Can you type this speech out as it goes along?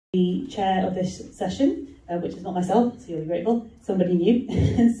the chair of this session, which is not myself, so you'll be grateful, somebody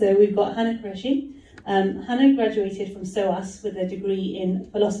new. So we've got Hannah Qureshi. Hannah graduated from SOAS with a degree in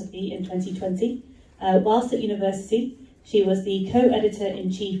philosophy in 2020. Whilst at university, she was the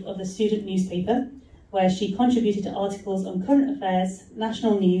co-editor-in-chief of the student newspaper, where she contributed to articles on current affairs,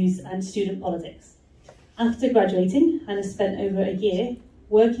 national news, and student politics. After graduating, Hannah spent over a year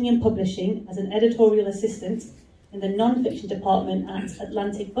working in publishing as an editorial assistant in the non-fiction department at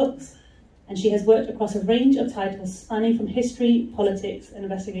Atlantic Books, and she has worked across a range of titles spanning from history, politics, and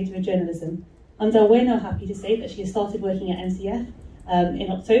investigative journalism. And we're now happy to say that she has started working at MCF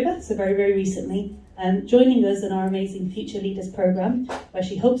in October, so very, very recently, joining us in our amazing Future Leaders programme, where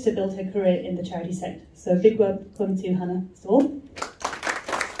she hopes to build her career in the charity sector. So a big welcome to Hannah Stall.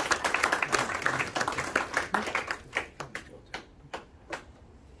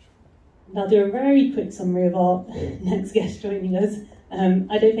 And I'll do a very quick summary of our next guest joining us.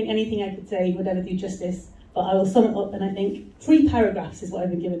 I don't think anything I could say would ever do justice, but I will sum it up, and I think 3 paragraphs is what I've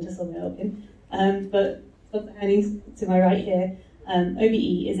been given to sum it up in. But Dr Hany, to my right here,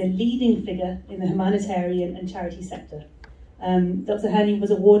 OBE is a leading figure in the humanitarian and charity sector. Dr Hany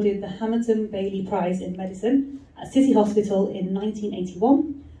was awarded the Hamilton Bailey Prize in Medicine at City Hospital in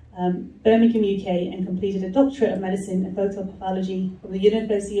 1981, Birmingham, UK, and completed a doctorate of medicine in photopathology from the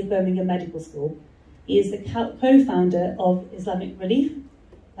University of Birmingham Medical School. He is the co-founder of Islamic Relief,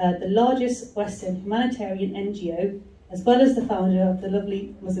 the largest Western humanitarian NGO, as well as the founder of the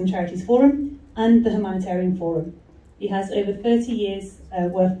lovely Muslim Charities Forum and the Humanitarian Forum. He has over 30 years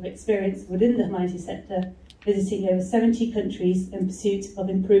worth of experience within the humanities sector, visiting over 70 countries in pursuit of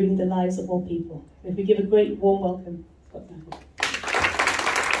improving the lives of all people. If we give a great warm welcome to Dr. Hany.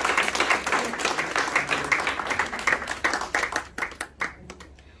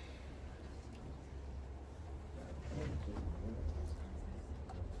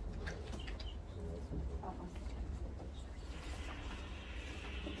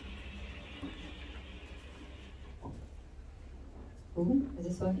 Is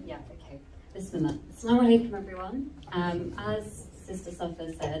this working? Yeah, okay. Bismillah. Assalamu alaikum, everyone. As Sister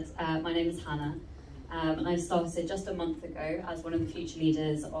Safa said, my name is Hannah, and I started just a month ago as one of the future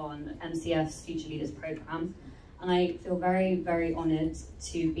leaders on MCF's Future Leaders programme. And I feel very, very honoured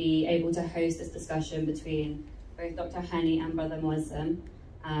to be able to host this discussion between both Dr Hany and Brother Muazzam.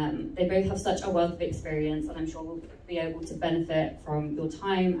 They both have such a wealth of experience, and I'm sure we'll be able to benefit from your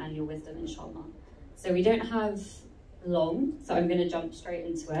time and your wisdom, inshallah. So we don't have long, so I'm going to jump straight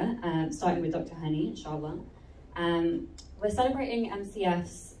into it, starting with Dr Hany, inshallah. We're celebrating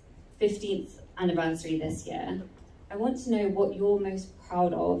MCF's 15th anniversary this year. I want to know what you're most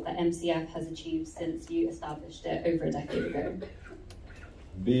proud of that MCF has achieved since you established it over a decade ago.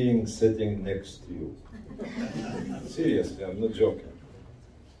 Being sitting next to you. Seriously, I'm not joking.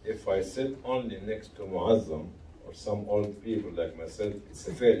 If I sit only next to Muazzam or some old people like myself, it's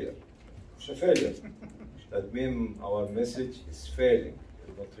a failure. It's a failure. That means our message is failing,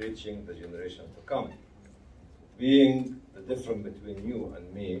 it's not reaching the generation to come. Being the difference between you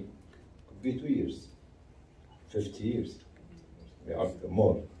and me could be 2 years, 50 years, maybe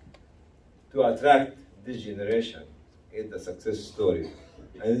more. To attract this generation is the success story.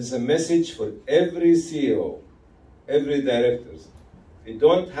 And it's a message for every CEO, every directors. If you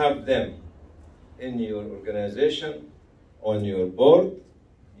don't have them in your organization, on your board,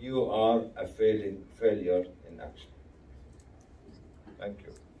 you are a failure in action. Thank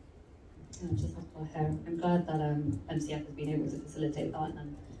you. I'm glad that MCF has been able to facilitate that.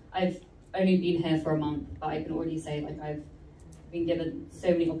 And I've only been here for a month, but I can already say I've been given so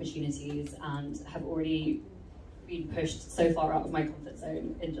many opportunities and have already been pushed so far out of my comfort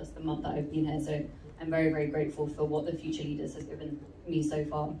zone in just the month that I've been here. So I'm very, very grateful for what the Future Leaders has given me so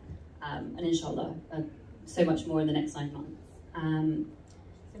far. And inshallah, so much more in the next 9 months.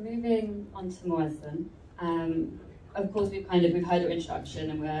 So moving on to Muazzam, of course we've heard your introduction,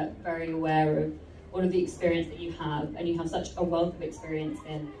 and we're very aware of all of the experience that you have, and you have such a wealth of experience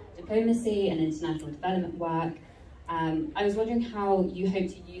in diplomacy and international development work. I was wondering how you hope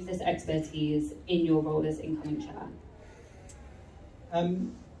to use this expertise in your role as incoming chair.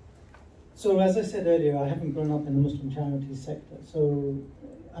 So as I said earlier, I haven't grown up in the Muslim charities sector, so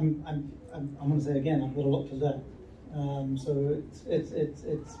I'm going to say again, I've got a lot to learn. So it's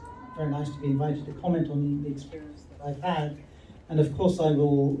very nice to be invited to comment on the experience that I've had, and of course I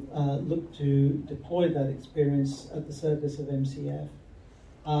will look to deploy that experience at the service of MCF.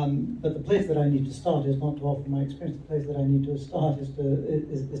 But the place that I need to start is not to offer my experience. The place that I need to start is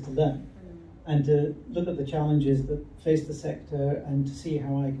to learn and to look at the challenges that face the sector and to see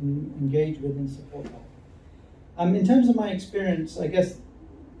how I can engage with and support that. In terms of my experience, I guess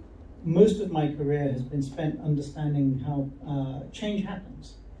most of my career has been spent understanding how change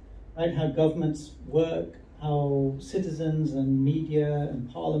happens, right? How governments work, how citizens and media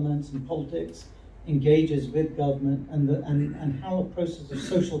and parliaments and politics engages with government, and how a process of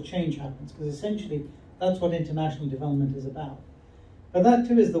social change happens, because essentially that's what international development is about. But that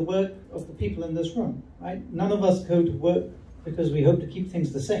too is the work of the people in this room, right? None of us go to work because we hope to keep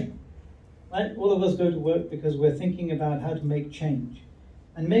things the same, right? All of us go to work because we're thinking about how to make change.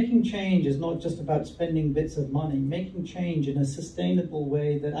 And making change is not just about spending bits of money. Making change in a sustainable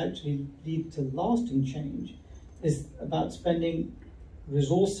way that actually leads to lasting change is about spending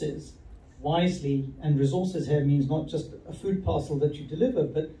resources wisely. And resources here means not just a food parcel that you deliver,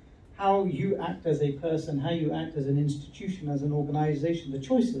 but how you act as a person, how you act as an institution, as an organization, the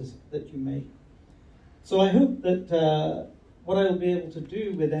choices that you make. So I hope that what I will be able to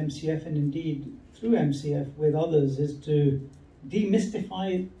do with MCF, and indeed through MCF with others, is to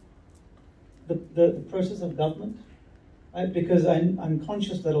demystify the process of government, right? Because I'm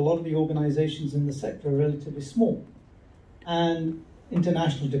conscious that a lot of the organizations in the sector are relatively small. And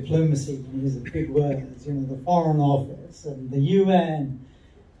international diplomacy, these are big words, the Foreign Office and the UN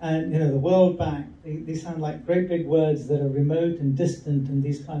and the World Bank, these sound like great big words that are remote and distant and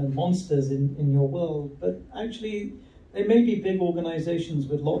these kind of monsters in your world. But actually, they may be big organizations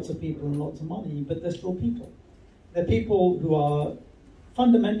with lots of people and lots of money, but they're still people. They're people who are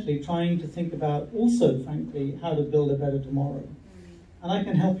fundamentally trying to think about also, frankly, how to build a better tomorrow. And I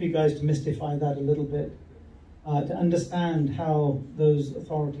can help you guys to mystify that a little bit, to understand how those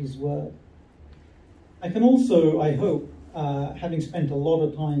authorities work. I can also, I hope, having spent a lot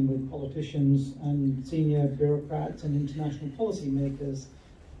of time with politicians and senior bureaucrats and international policymakers,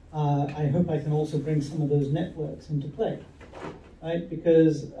 I hope I can also bring some of those networks into play. Right?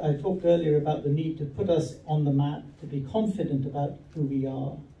 Because I talked earlier about the need to put us on the map, to be confident about who we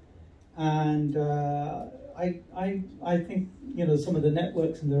are. And I think some of the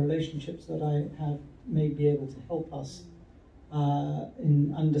networks and the relationships that I have may be able to help us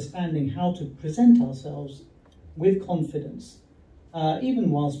in understanding how to present ourselves with confidence,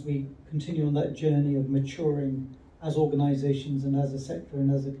 even whilst we continue on that journey of maturing as organizations and as a sector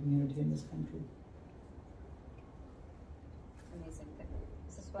and as a community in this country.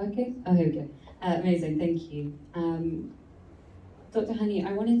 Working? Oh, here we go. Amazing, thank you. Dr. Hany,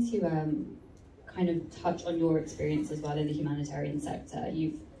 I wanted to kind of touch on your experience as well in the humanitarian sector.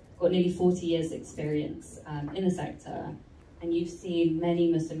 You've got nearly 40 years experience in the sector, and you've seen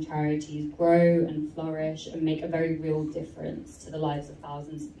many Muslim charities grow and flourish and make a very real difference to the lives of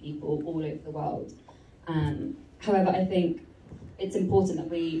thousands of people all over the world. However, I think it's important that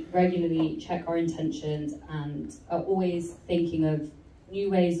we regularly check our intentions and are always thinking of new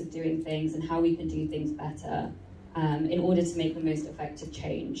ways of doing things and how we can do things better in order to make the most effective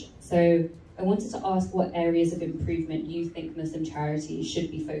change. So I wanted to ask what areas of improvement you think Muslim charities should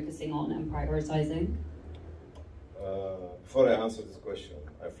be focusing on and prioritizing. Before I answer this question,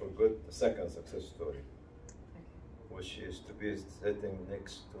 I forgot the second success story, which is to be sitting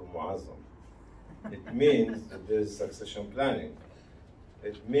next to Muazzam. It means that there's succession planning.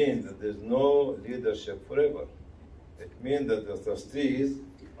 It means that there's no leadership forever. It means that the trustees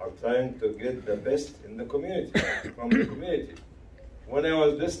are trying to get the best in the community, from the community. When I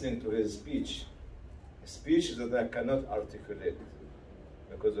was listening to his speech that I cannot articulate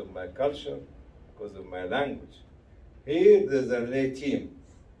because of my culture, because of my language. Here there's a lay team.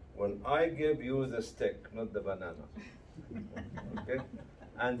 When I give you the stick, not the banana, okay?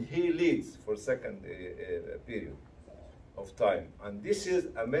 And he leads for second period of time. And this is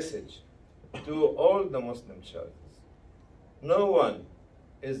a message to all the Muslim charities. No one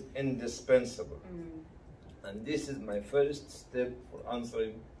is indispensable. And this is my first step for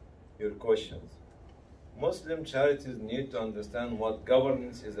answering your questions. Muslim charities need to understand what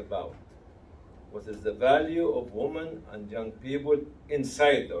governance is about. What is the value of women and young people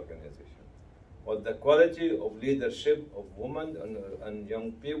inside the organization? What the quality of leadership of women and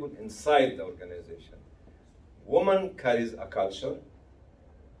young people inside the organization? Woman carries a culture,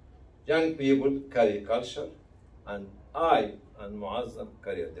 young people carry culture, and I and Muazzam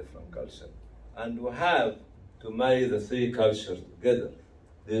carry a different culture. And we have to marry the three cultures together.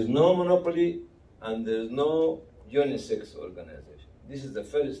 There is no monopoly and there is no unisex organization. This is the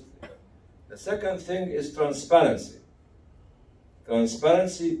first thing. The second thing is transparency.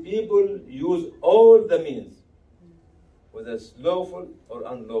 Transparency, people use all the means, whether it's lawful or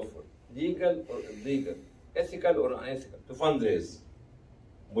unlawful, legal or illegal, ethical or unethical, to fundraise,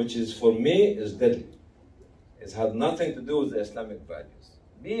 which is, for me, is deadly. It has nothing to do with the Islamic values.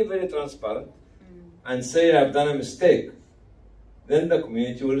 Be very transparent and say, I've done a mistake. then the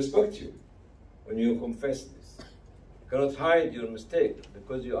community will respect you when you confess this. You cannot hide your mistake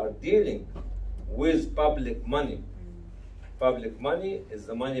because you are dealing with public money. Public money is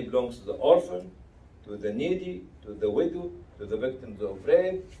the money belongs to the orphan, to the needy, to the widow, to the victims of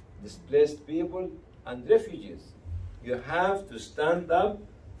rape, displaced people, and refugees. You have to stand up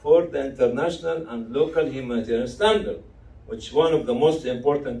for the international and local humanitarian standard, which one of the most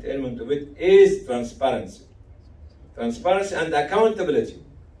important elements of it is transparency. Transparency and accountability.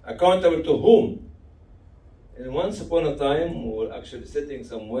 Accountable to whom? And once upon a time, we were actually sitting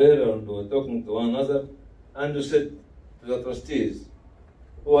somewhere and we were talking to one another, and we said to the trustees,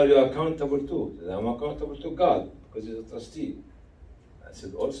 who are you accountable to? Said, I'm accountable to God, because he's a trustee. I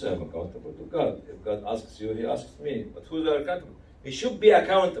said, also I'm accountable to God. If God asks you, he asks me. But who's accountable? He should be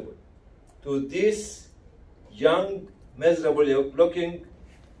accountable to this young, miserable-looking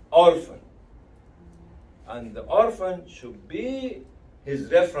orphan. And the orphan should be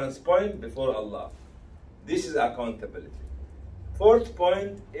his reference point before Allah. This is accountability. Fourth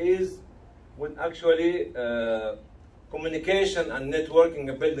point is when actually communication and networking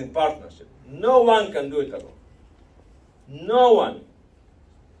and building partnership. No one can do it alone. No one.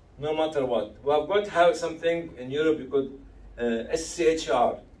 No matter what. We have got to have something in Europe called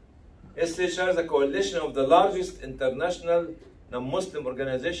SCHR. SCHR is a coalition of the largest international non-Muslim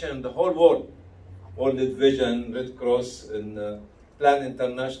organization in the whole world. World Vision, Red Cross, and Plan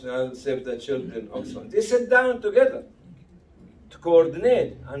International, Save the Children, Oxfam. They sit down together to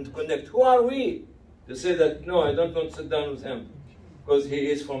coordinate and to connect. Who are we to say that, no, I don't want to sit down with him because he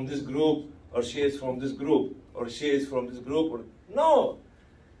is from this group, or she is from this group, or she is from this group? Or... No.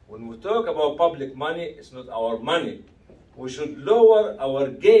 When we talk about public money, it's not our money. We should lower our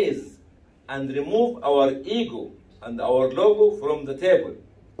gaze and remove our ego and our logo from the table,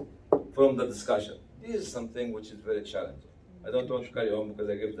 from the discussion. This is something which is very challenging. I don't want to carry on because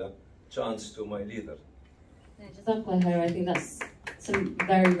I give the chance to my leader. Jazakallah khair. I think that's some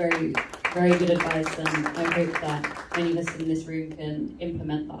very, very, very good advice, and I hope that many of us in this room can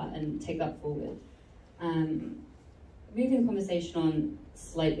implement that and take that forward. Moving the conversation on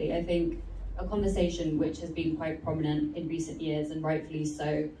slightly, I think a conversation which has been quite prominent in recent years, and rightfully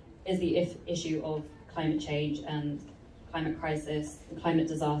so, is the issue of climate change and climate crisis, the climate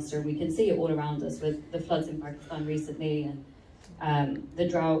disaster. We can see it all around us with the floods in Pakistan recently and the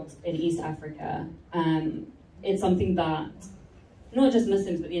drought in East Africa. It's something that not just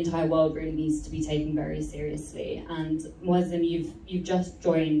Muslims but the entire world really needs to be taken very seriously. And Muazzam, you've just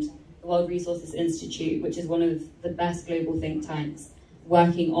joined the World Resources Institute, which is one of the best global think tanks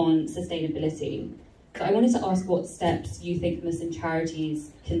working on sustainability. So I wanted to ask what steps you think Muslim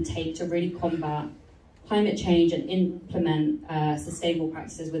charities can take to really combat climate change and implement sustainable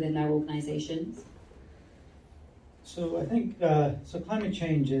practices within their organisations. So I think so climate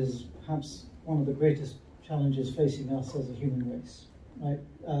change is perhaps one of the greatest challenges facing us as a human race, right?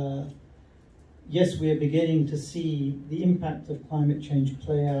 Yes, we are beginning to see the impact of climate change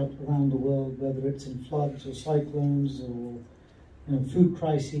play out around the world, whether it's in floods or cyclones or food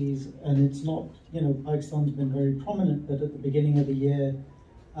crises, and it's not, Pakistan's been very prominent, but at the beginning of the year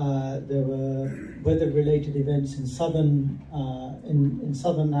there were weather-related events in southern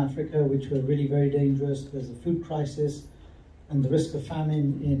Africa, which were really very dangerous. There's a food crisis and the risk of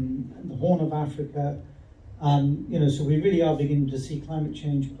famine in the Horn of Africa. So we really are beginning to see climate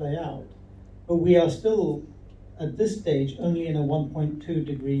change play out. But we are still, at this stage, only in a 1.2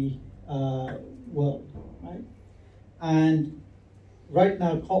 degree world, right? And right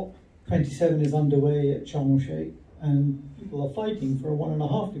now, COP27 is underway at Sharm el-Sheikh, and people are fighting for a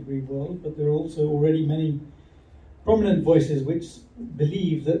 1.5 degree world, but there are also already many prominent voices which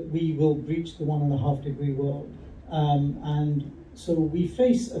believe that we will breach the 1.5 degree world. And so we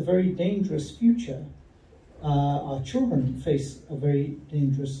face a very dangerous future. Our children face a very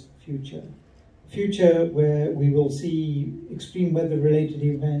dangerous future. Future where we will see extreme weather-related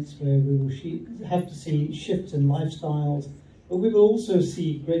events, where we will have to see shifts in lifestyles, but we will also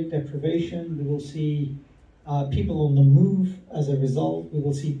see great deprivation. We will see people on the move as a result. We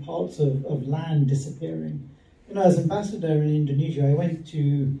will see parts of land disappearing. As ambassador in Indonesia, I went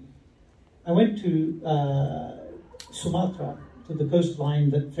to Sumatra, to the coastline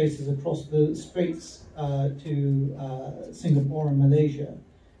that faces across the straits to Singapore and Malaysia.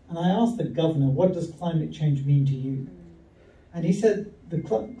 And I asked the governor, what does climate change mean to you? And he said,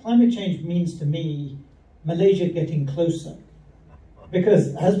 climate change means to me Malaysia getting closer.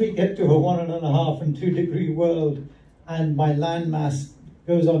 Because as we get to a 1.5 and 2 degree world and my landmass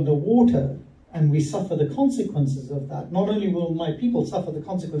goes underwater, and we suffer the consequences of that, not only will my people suffer the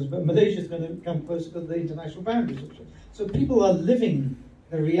consequences, but Malaysia is going to come closer to the international boundaries. So people are living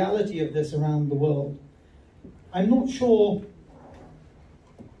the reality of this around the world. I'm not sure,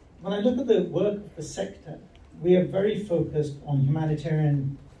 when I look at the work of the sector, we are very focused on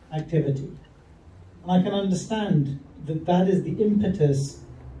humanitarian activity. And I can understand that that is the impetus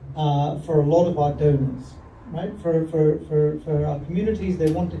for a lot of our donors, right? For our communities,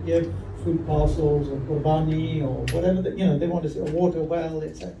 they want to give food parcels or qurbani or whatever, they want to see a water well,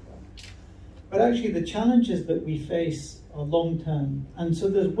 etc. But actually the challenges that we face are long-term. And so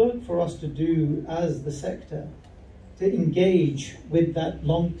there's work for us to do as the sector to engage with that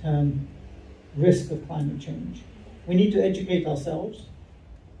long-term risk of climate change. We need to educate ourselves,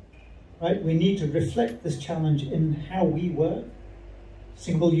 right? We need to reflect this challenge in how we work.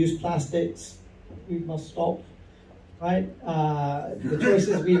 Single-use plastics, we must stop, right? The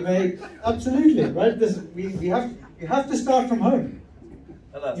choices we make, absolutely, right? You have to start from home.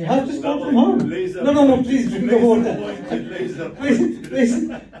 You have to start from home. No, please drink the water.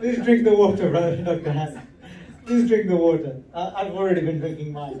 Please drink the water, right, Dr. Hany. Please drink the water. I've already been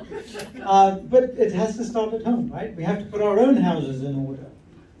drinking mine. But it has to start at home, right? We have to put our own houses in order.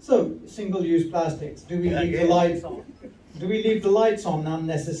 So, single-use plastics. Do we leave the lights on? Do we leave the lights on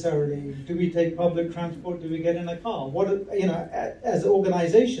unnecessarily? Do we take public transport? Do we get in a car? What, as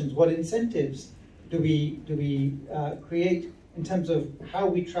organizations, what incentives do we create in terms of how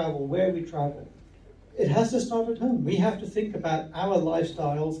we travel, where we travel? It has to start at home. We have to think about our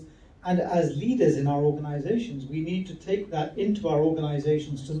lifestyles, and as leaders in our organizations, we need to take that into our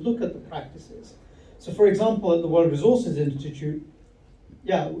organizations to look at the practices. So, for example, at the World Resources Institute,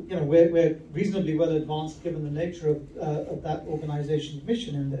 we're reasonably well advanced given the nature of that organization's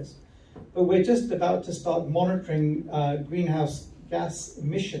mission in this. But we're just about to start monitoring greenhouse gas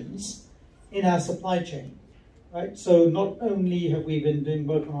emissions in our supply chain, right? So not only have we been doing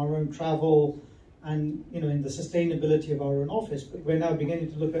work on our own travel and in the sustainability of our own office, but we're now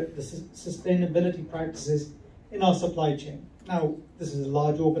beginning to look at the sustainability practices in our supply chain. Now, this is a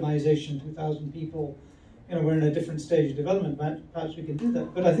large organization, 2,000 people. We're in a different stage of development, perhaps we can do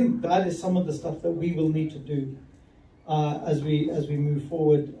that. But I think that is some of the stuff that we will need to do as we move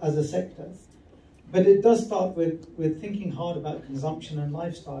forward as a sector. But it does start with thinking hard about consumption and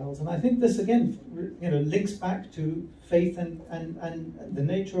lifestyles. And I think this, again, links back to faith and the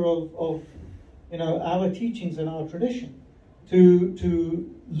nature of our teachings and our tradition. To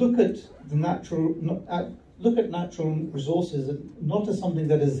look at the natural resources not as something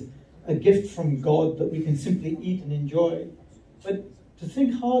that is a gift from God that we can simply eat and enjoy, but to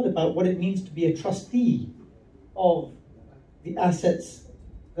think hard about what it means to be a trustee of the assets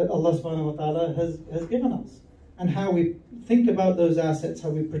that Allah subhanahu wa ta'ala has given us, and how we think about those assets, how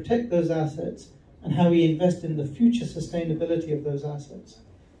we protect those assets, and how we invest in the future sustainability of those assets.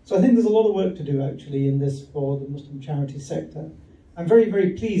 So I think there's a lot of work to do actually in this for the Muslim charity sector. I'm very,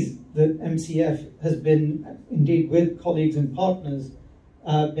 very pleased that MCF has been, indeed with colleagues and partners,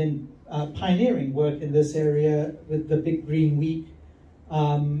 been pioneering work in this area with the Big Green Week.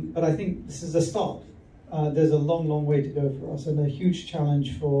 But I think this is a start. There's a long, long way to go for us, and a huge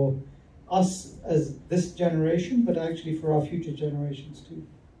challenge for us as this generation, but actually for our future generations too.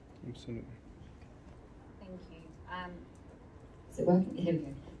 Absolutely. Thank you. Is it working? Here we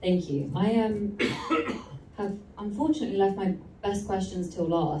go. Thank you. I have unfortunately left my best questions till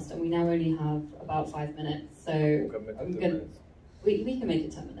last, and we now only have about 5 minutes. So I'm going. We can make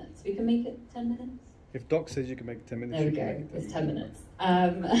it 10 minutes. We can make it 10 minutes. If Doc says you can make it 10 minutes, there we go. It's 10 minutes.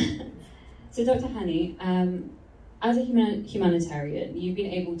 So Dr. Hany, as a humanitarian, you've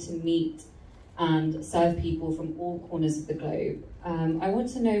been able to meet and serve people from all corners of the globe. I want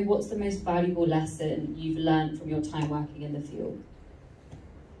to know, what's the most valuable lesson you've learned from your time working in the field?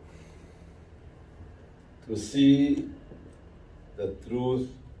 To see the truth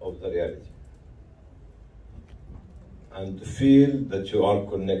of the reality, and to feel that you are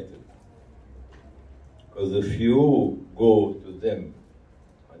connected. Because if you go to them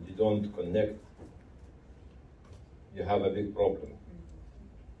and you don't connect, you have a big problem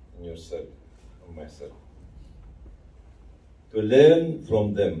in yourself and myself. To learn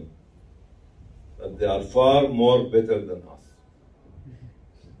from them that they are far more better than us,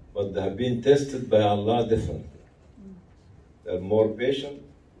 but they have been tested by Allah differently. They are more patient,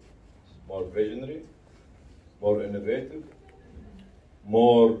 more visionary, more innovative,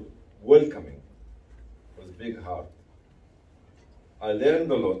 more welcoming, with big heart. I learned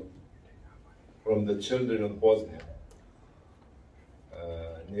a lot from the children of Bosnia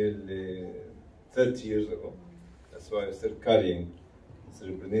nearly 30 years ago. That's why I'm still carrying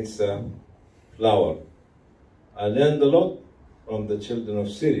Srebrenica flower. I learned a lot from the children of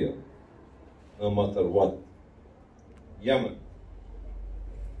Syria, no matter what. Yemen,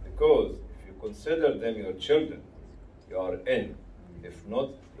 because if you consider them your children, you are in. If not,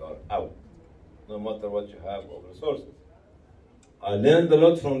 you are out, no matter what you have of resources. I learned a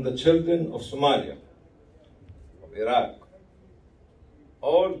lot from the children of Somalia, of Iraq.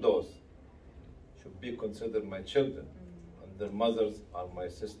 All those should be considered my children, and their mothers are my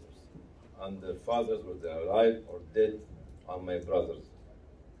sisters, and their fathers, whether they are alive or dead, are my brothers.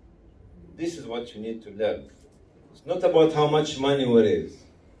 This is what you need to learn. It's not about how much money we raise,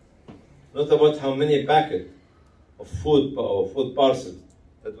 not about how many packets of food or food parcels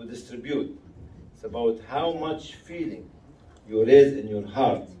that we distribute. It's about how much feeling you raise in your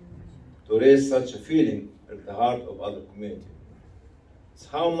heart to raise such a feeling in the heart of other community. It's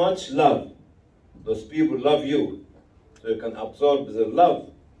how much love those people love you, so you can absorb their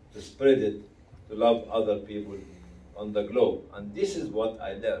love to spread it to love other people on the globe. And this is what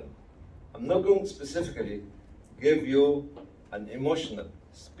I learned. I'm not going to specifically give you an emotional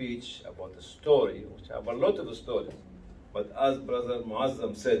speech about a story, which I have a lot of stories. But as Brother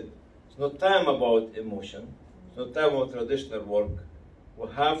Muazzam said, it's not time about emotion, it's not time about traditional work. We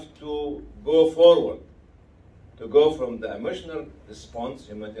have to go forward, to go from the emotional response,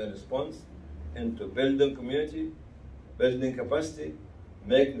 humanitarian response, into building community, building capacity,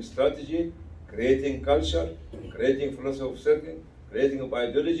 making strategy, creating culture, creating philosophy of circling, creating of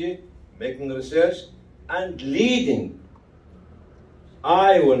ideology, making research, and leading.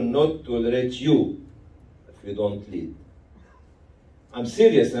 I will not tolerate you if you don't lead. I'm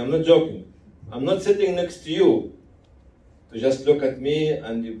serious, I'm not joking. I'm not sitting next to you to just look at me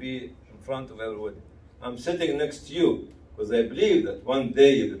and you be in front of everybody. I'm sitting next to you because I believe that one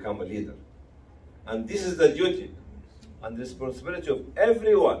day you become a leader. And this is the duty and responsibility of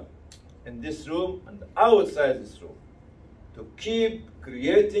everyone in this room and outside this room, to keep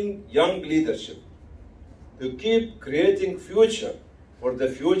creating young leadership, to keep creating future for the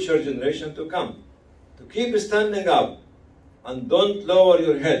future generation to come, to keep standing up and don't lower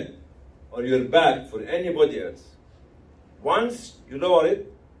your head or your back for anybody else. Once you lower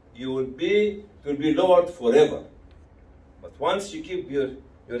it, it will be lowered forever. But once you keep your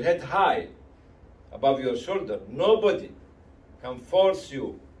head high above your shoulder, nobody can force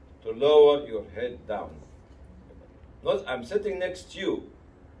you to lower your head down. I'm sitting next to you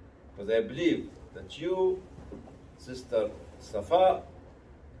because I believe that you, Sister Safa,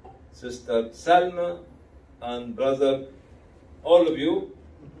 Sister Salma, and Brother, all of you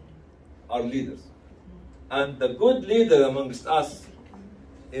are leaders. And the good leader amongst us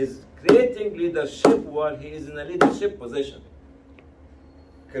is creating leadership while he is in a leadership position.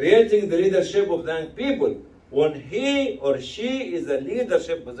 Creating the leadership of the young people when he or she is a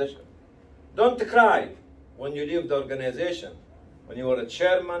leadership position. Don't cry when you leave the organization, when you are a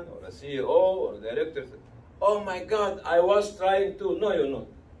chairman or a CEO or a director. Oh my God, I was trying to. No, you're not.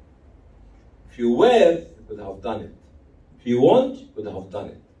 If you were, you could have done it. If you want, you could have done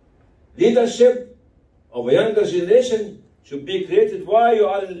it. Leadership of a younger generation should be created while you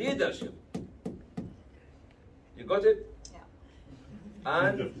are in leadership. You got it? Yeah.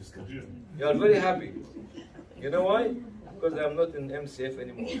 And you are very happy. You know why? Because I'm not in MCF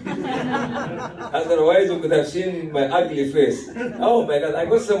anymore. Otherwise, you could have seen my ugly face. Oh my God, I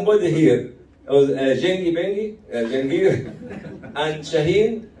got somebody here. It was Jengir, and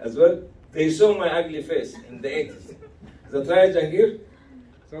Shaheen as well. They saw my ugly face in the 80s. Is that right, Jengir?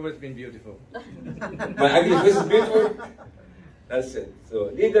 It's always been beautiful. My ugly face is beautiful? That's it.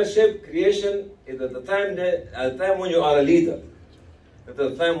 So leadership creation is at the time when you are a leader, at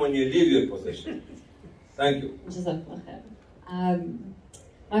the time when you leave your position. Thank you.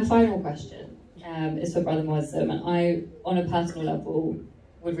 My final question is for Brother Muazzam, and I, on a personal level,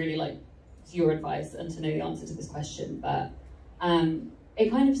 would really like your advice and to know the answer to this question, but it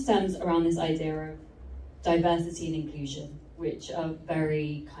kind of stems around this idea of diversity and inclusion, which are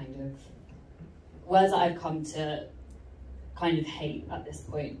very kind of words that I've come to kind of hate at this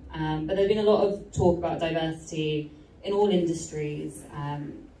point. But there's been a lot of talk about diversity in all industries,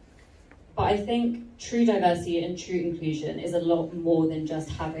 but I think true diversity and true inclusion is a lot more than just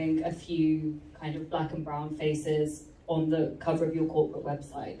having a few kind of black and brown faces on the cover of your corporate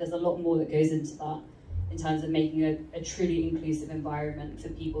website. There's a lot more that goes into that in terms of making a truly inclusive environment for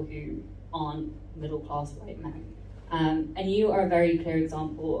people who aren't middle-class white men. And you are a very clear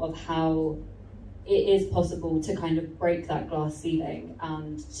example of how it is possible to kind of break that glass ceiling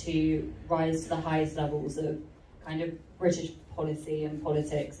and to rise to the highest levels of kind of British policy and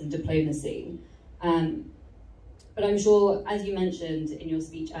politics and diplomacy. But I'm sure, as you mentioned in your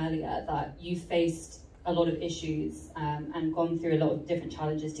speech earlier, that you faced a lot of issues and gone through a lot of different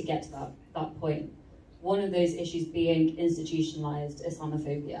challenges to get to that point. One of those issues being institutionalized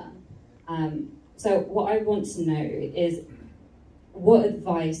Islamophobia. So what I want to know is, what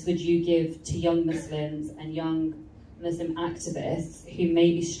advice would you give to young Muslims and young Muslim activists who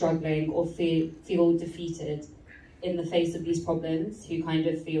may be struggling or feel defeated in the face of these problems, who kind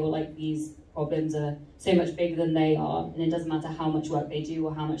of feel like these problems are so much bigger than they are, and it doesn't matter how much work they do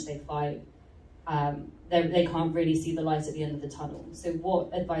or how much they fight, they can't really see the light at the end of the tunnel. So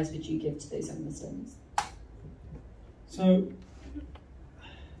what advice would you give to those young Muslims? So,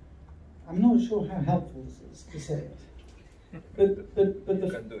 I'm not sure how helpful this is to say it, but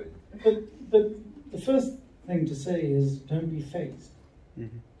the first thing to say is, don't be phased.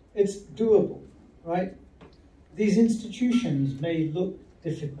 Mm-hmm. It's doable, right? These institutions may look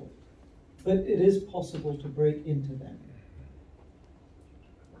difficult, but it is possible to break into them.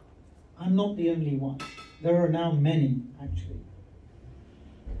 I'm not the only one. There are now many, actually.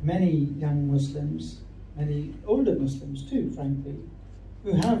 Many young Muslims, many older Muslims too, frankly,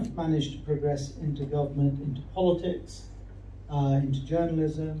 who have managed to progress into government, into politics, into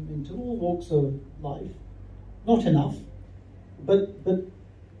journalism, into all walks of life. Not enough, but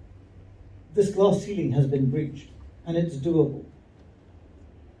this glass ceiling has been breached, and it's doable.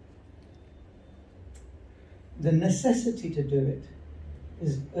 The necessity to do it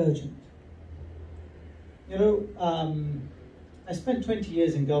is urgent. You know, I spent 20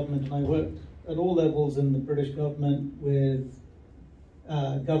 years in government, and I worked at all levels in the British government with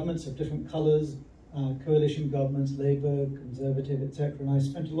governments of different colours, coalition governments, Labour, Conservative, etc. And I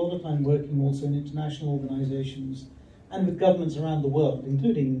spent a lot of time working also in international organisations and with governments around the world,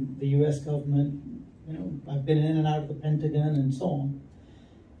 including the US government. You know, I've been in and out of the Pentagon and so on.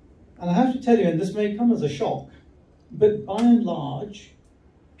 And I have to tell you, and this may come as a shock, but by and large,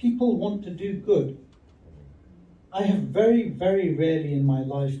 people want to do good. I have very, very rarely in my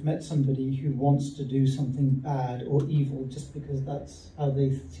life met somebody who wants to do something bad or evil just because that's how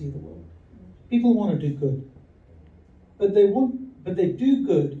they see the world. People want to do good, but they do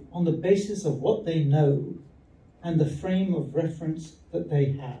good on the basis of what they know and the frame of reference that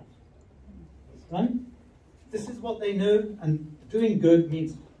they have. Right? This is what they know, and doing good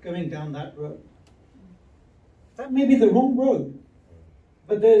means going down that road. That may be the wrong road,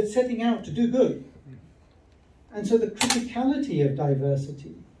 but they're setting out to do good. And so the criticality of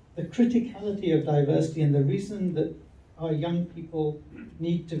diversity and the reason that our young people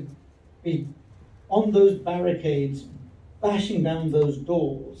need to be on those barricades, bashing down those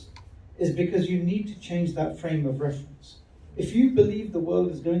doors, is because you need to change that frame of reference. If you believe the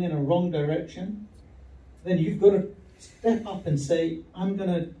world is going in a wrong direction, then you've got to step up and say, I'm going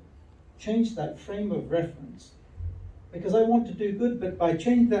to change that frame of reference because I want to do good, but by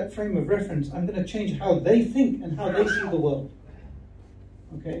changing that frame of reference, I'm going to change how they think and how they see the world.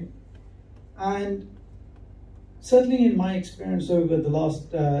 Okay? And certainly in my experience over the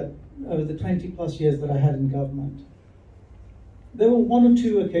last, over the 20 plus years that I had in government, there were one or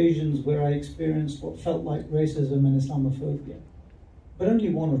two occasions where I experienced what felt like racism and Islamophobia, but only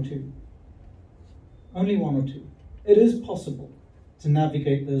one or two. Only one or two. It is possible to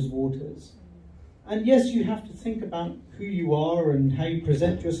navigate those waters. And yes, you have to think about who you are and how you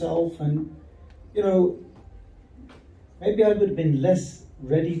present yourself. And, you know, maybe I would have been less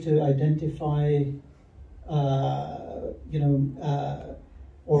ready to identify,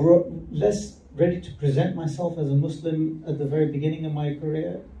 or less ready to present myself as a Muslim at the very beginning of my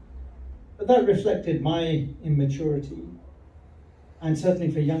career. But that reflected my immaturity. And certainly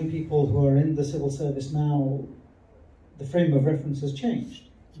for young people who are in the civil service now, the frame of reference has changed.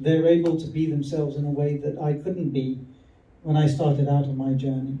 They're able to be themselves in a way that I couldn't be when I started out on my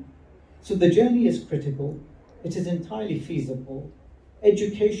journey. So the journey is critical. It is entirely feasible.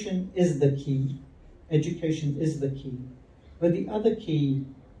 Education is the key. Education is the key. But the other key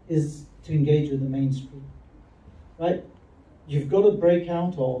is to engage with the mainstream, right? You've got to break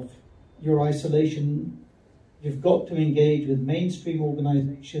out of your isolation. You've got to engage with mainstream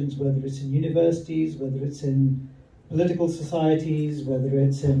organizations, whether it's in universities, whether it's in political societies, whether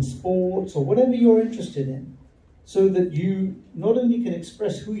it's in sports or whatever you're interested in, so that you not only can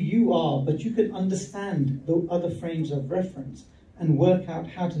express who you are, but you can understand the other frames of reference and work out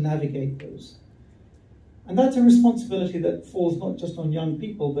how to navigate those. And that's a responsibility that falls not just on young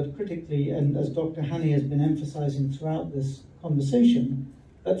people, but critically, and as Dr. Hany has been emphasizing throughout this conversation,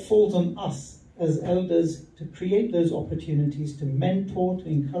 that falls on us as elders to create those opportunities, to mentor, to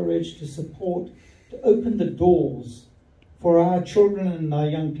encourage, to support, to open the doors for our children and our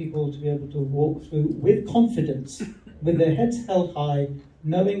young people to be able to walk through with confidence, with their heads held high,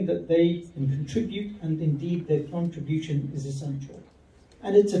 knowing that they can contribute, and indeed their contribution is essential.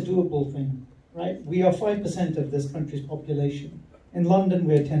 And it's a doable thing, right? We are 5% of this country's population. In London,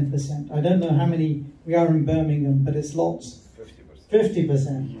 we're 10%. I don't know how many we are in Birmingham, but it's lots.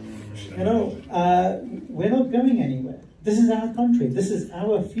 50%. You know, we're not going anywhere. This is our country. This is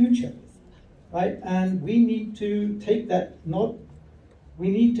our future, right? And we need to take that we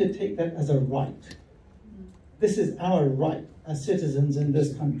need to take that as a right. This is our right as citizens in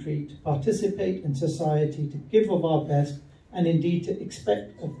this country to participate in society, to give of our best, and indeed to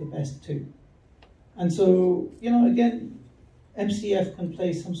expect of the best too. And so, you know, again, MCF can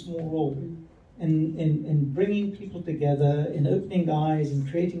play some small role in bringing people together, in opening eyes, in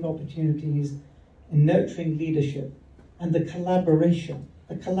creating opportunities, in nurturing leadership, and the collaboration,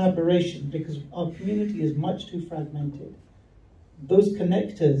 because our community is much too fragmented. Those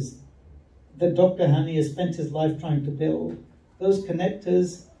connectors that Dr. Hany has spent his life trying to build, those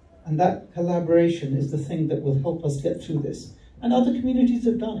connectors and that collaboration is the thing that will help us get through this. And other communities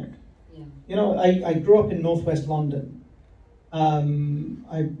have done it. Yeah. You know, I grew up in northwest London.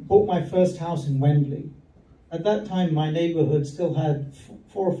 I bought my first house in Wembley. At that time, my neighborhood still had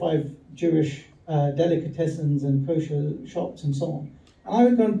 4 or 5 Jewish delicatessens and kosher shops and so on. And I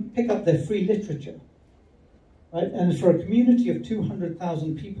would go and pick up their free literature. Right? And for a community of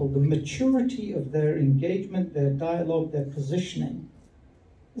 200,000 people, the maturity of their engagement, their dialogue, their positioning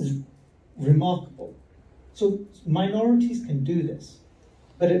is remarkable. So minorities can do this,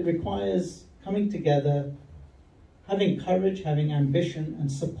 but it requires coming together, having courage, having ambition,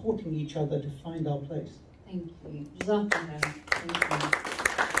 and supporting each other to find our place. Thank you. Thank you.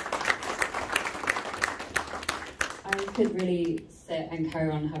 I could really sit and carry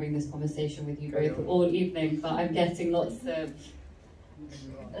on having this conversation with you both all evening, but I'm getting lots of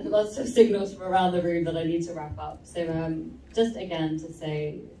signals from around the room that I need to wrap up. So just again to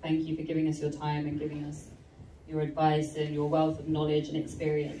say thank you for giving us your time and giving us your advice and your wealth of knowledge and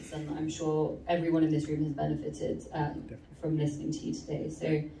experience, and I'm sure everyone in this room has benefited from listening to you today.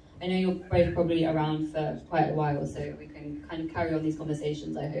 So I know you're both probably around for quite a while, so we can kind of carry on these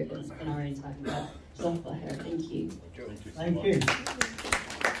conversations, I hope, in our own time. But thank you. Thank you.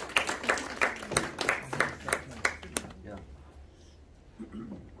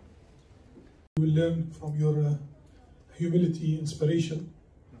 We will learn from your humility, inspiration,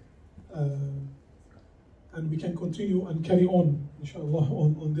 and we can continue and carry on, inshallah,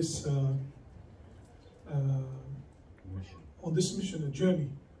 on this mission, a journey.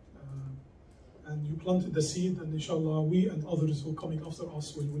 And you planted the seed, and inshallah, we and others who are coming after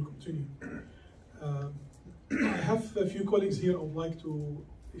us will continue. I have a few colleagues here. I would like to,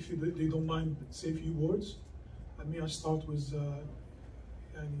 if they don't mind, say a few words. And may I start with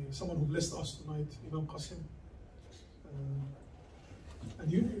someone who blessed us tonight, Imam Qasim.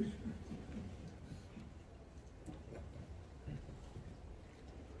 And you.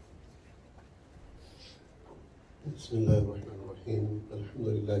 بسم الله الرحمن الرحيم. الحمد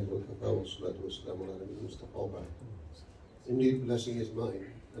لله وكفى والصلاة والسلام على نبينا المصطفى بعد. Indeed, blessing is mine,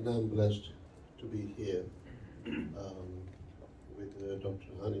 and I'm blessed to be here with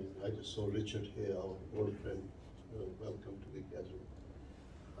Dr. Hany. I just saw Richard here, our old friend. Welcome to the gathering.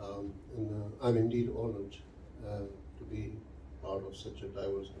 And I'm indeed honored to be part of such a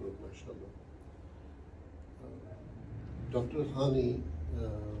diverse group, mashallah. Dr. Hany,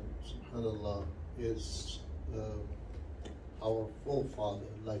 subhanallah, is our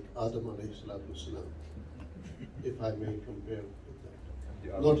forefather, like Adam alayhi salatu wasalam, if I may compare with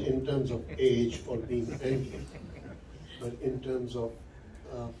that. Not in terms of age or being elder, but in terms of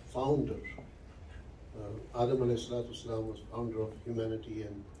founder. Adam alayhi salatu wasalam was founder of humanity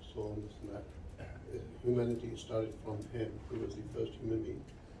and so on and that. Humanity started from him, he was the first human being.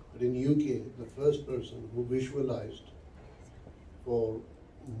 But in UK, the first person who visualized for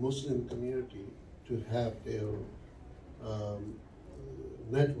Muslim community to have their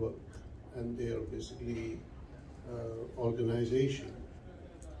network and their basically organization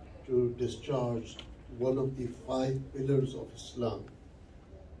to discharge one of the 5 pillars of Islam,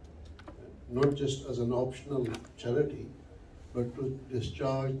 not just as an optional charity, but to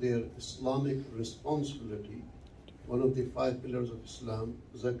discharge their Islamic responsibility, one of the 5 pillars of Islam,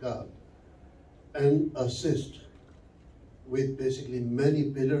 zakat, and assist with basically many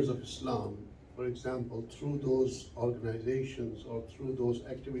pillars of Islam. For example, through those organizations or through those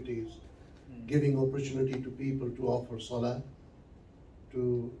activities, giving opportunity to people to offer salah,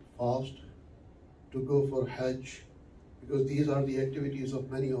 to fast, to go for Hajj, because these are the activities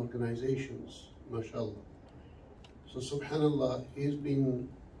of many organizations, mashallah. So subhanallah, he's been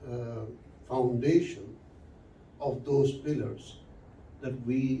foundation of those pillars that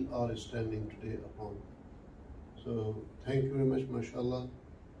we are standing today upon. So thank you very much, mashallah.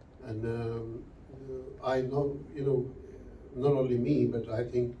 And I know, not only me, but I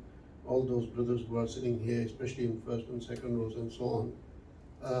think all those brothers who are sitting here, especially in first and second rows and so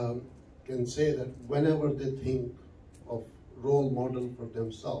on, can say that whenever they think of role model for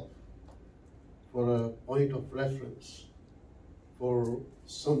themselves, for a point of reference, for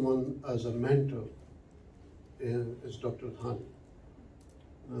someone as a mentor, is Dr. Hany.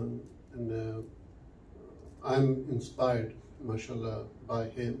 I'm inspired, mashallah, by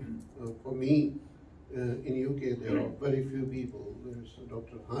him. For me, in UK, there are very few people. There's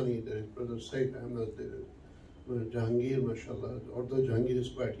Dr. Hany, there is Brother Saif Ahmed, there is Jahangir, mashallah, although Jahangir is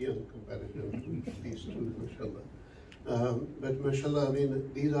quite young comparatively to these two, mashallah. But mashallah, I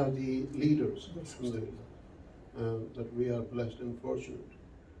mean, these are the leaders, that we are blessed and fortunate.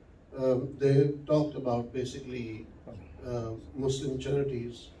 They talked about basically Muslim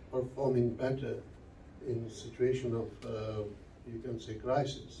charities performing better in a situation of, you can say,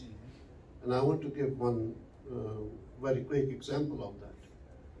 crisis. And I want to give one very quick example of that.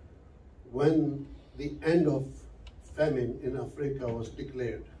 When the end of famine in Africa was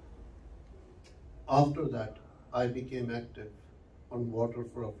declared, after that, I became active on Water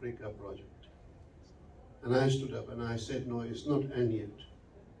for Africa project. And I stood up and I said, no, it's not end yet.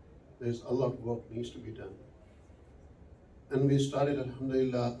 There's a lot of work needs to be done. And we started,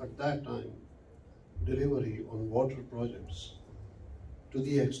 alhamdulillah, at that time, delivery on water projects to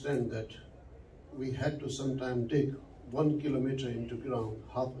the extent that we had to sometimes dig 1 kilometer into ground,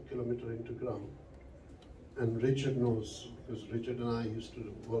 half a kilometer into ground. And Richard knows, because Richard and I used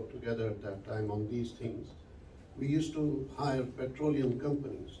to work together at that time on these things. We used to hire petroleum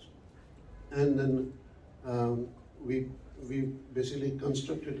companies, and then we basically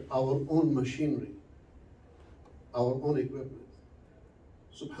constructed our own machinery, our own equipment.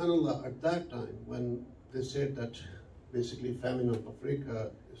 Subhanallah, at that time, when they said that basically famine of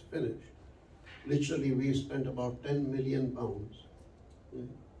Africa is finished, literally we spent about 10 million pounds.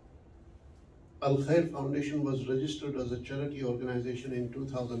 Al Khair Foundation was registered as a charity organization in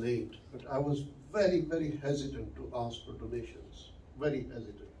 2008, but I was very, very hesitant to ask for donations, very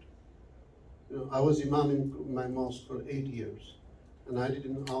hesitant. I was imam in my mosque for 8 years, and I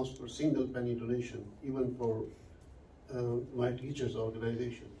didn't ask for a single penny donation, even for my teacher's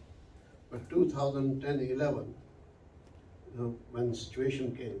organization. But 2010-11, when the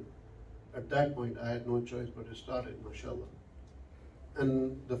situation came, at that point I had no choice but to start it, mashallah.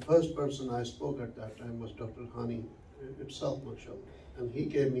 And the first person I spoke at that time was Dr. Hany itself, mashallah. And he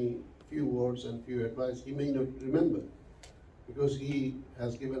gave me few words and few advice. He may not remember, because he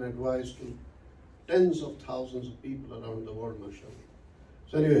has given advice to tens of thousands of people around the world, mashallah.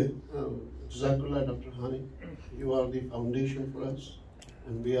 So anyway, Jazakallah, Dr. Hany, you are the foundation for us,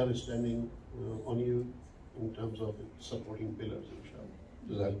 and we are standing on you in terms of supporting pillars, inshallah.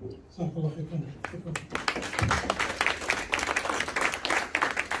 Jazakallah.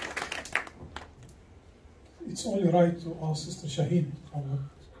 It's only right to ask Sister Shaheen.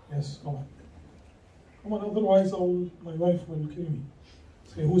 Yes, come on. Come on, otherwise my wife will kill me.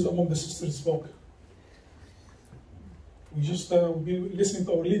 Say, who's among the sisters spoke? We just we've been listening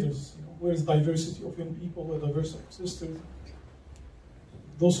to our leaders. Where is diversity of young people, where diversity of sisters?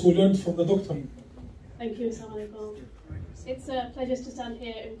 Those who learned from the doctor. Thank you, Assalamu alaikum. It's a pleasure to stand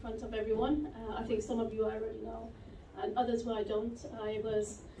here in front of everyone. I think some of you I already know, and others who I don't. I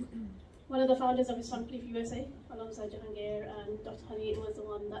was one of the founders of Islamic Relief USA, alongside Jahangir, and Dr. Hany was the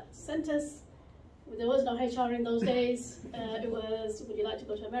one that sent us. There was no HR in those days. It was, would you like to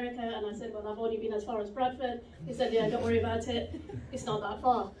go to America? And I said, well, I've only been as far as Bradford. He said, yeah, don't worry about it. It's not that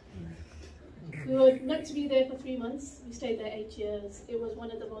far. We were meant to be there for 3 months. We stayed there 8 years. It was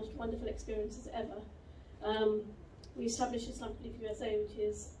one of the most wonderful experiences ever. We established Islamic Relief USA, which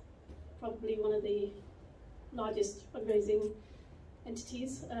is probably one of the largest fundraising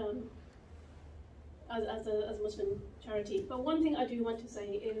entities as a Muslim charity. But one thing I do want to say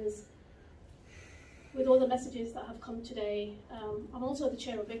is, with all the messages that have come today, I'm also the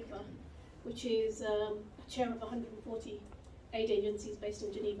chair of ICFA, which is a chair of 140 aid agencies based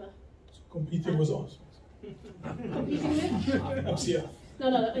in Geneva. So competing with us. Competing with? MCF.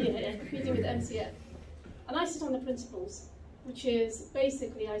 No, yeah, competing with MCF. And I sit on the principles, which is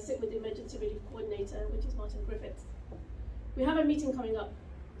basically I sit with the emergency relief coordinator, which is Martin Griffiths. We have a meeting coming up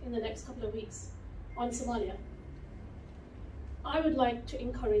in the next couple of weeks on Somalia. I would like to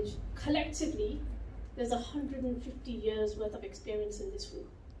encourage collectively. There's 150 years worth of experience in this room.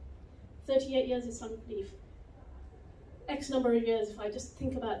 38 years Islamic Relief. X number of years, if I just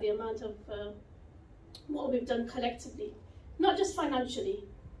think about the amount of what we've done collectively, not just financially,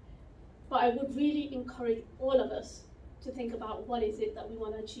 but I would really encourage all of us to think about what is it that we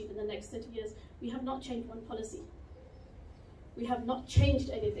want to achieve in the next 30 years. We have not changed one policy. We have not changed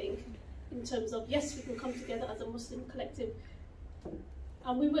anything in terms of, yes, we can come together as a Muslim collective,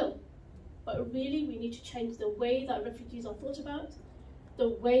 and we will. But really, we need to change the way that refugees are thought about, the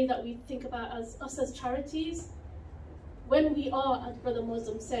way that we think about us as charities. When we are, as Brother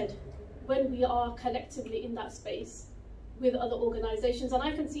Muslim said, when we are collectively in that space with other organisations, and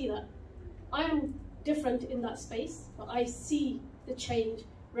I can see that. I am different in that space, but I see the change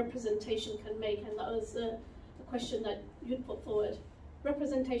representation can make, and that was a question that you'd put forward.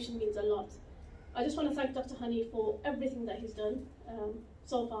 Representation means a lot. I just want to thank Dr. Hany for everything that he's done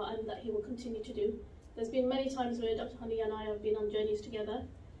so far and that he will continue to do. There's been many times where Dr. Hany and I have been on journeys together.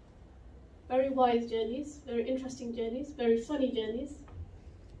 Very wise journeys, very interesting journeys, very funny journeys.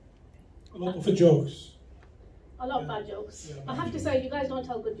 A lot of jokes. A lot of bad jokes. Yeah, I have to say, you guys don't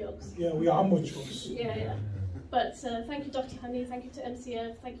tell good jokes. Yeah, we are more jokes. Yeah. But thank you, Dr. Hany, thank you to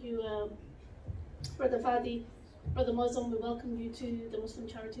MCF, thank you, Brother Fadi, Brother Muslim. We welcome you to the Muslim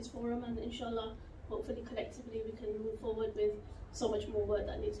Charities Forum, and inshallah, hopefully collectively we can move forward with so much more work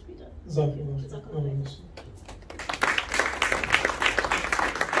that needs to be done. Jazakallah.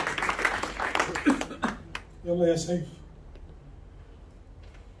 Yalla ya safe.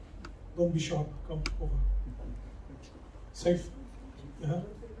 Don't be sharp. Come over. Safe. Yeah.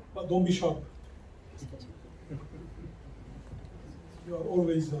 But don't be sharp. You are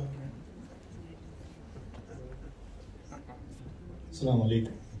always. Assalamu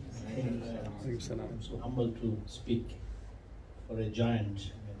alaikum. I'm so humbled to speak for a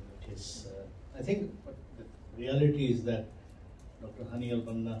giant. It is, I think the reality is that Dr. Hany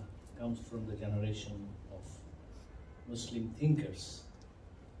Elbanna comes from the generation of Muslim thinkers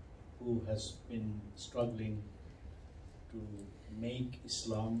who has been struggling to make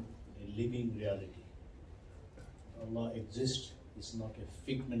Islam a living reality. Allah exists is not a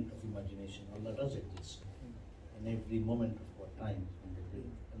figment of imagination. Allah does exist in every moment of our time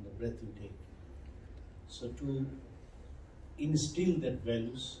and the breath we take. So to instill that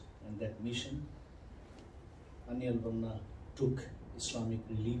values and that mission, Hany Elbanna took Islamic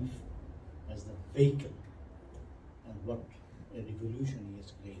relief as the vehicle, and what a revolution he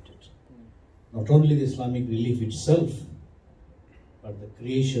has created. Not only the Islamic relief itself, but the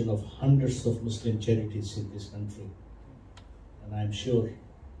creation of hundreds of Muslim charities in this country. And I'm sure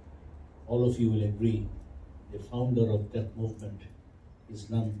all of you will agree, the founder of that movement is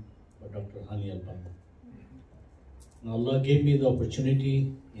none but Dr. Hany Elbanna. Now Allah gave me the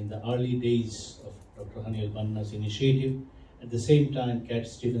opportunity in the early days of Dr. Hany Elbanna's initiative, at the same time Cat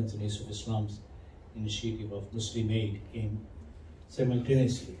Stevens and Yusuf Islam's initiative of Muslim Aid came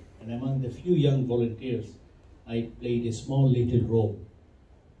simultaneously. And among the few young volunteers, I played a small little role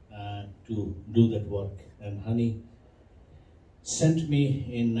to do that work. And Hany sent me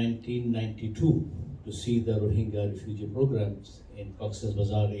in 1992 to see the Rohingya refugee programs in Cox's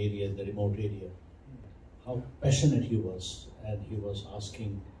Bazar area, the remote area. How passionate he was, and he was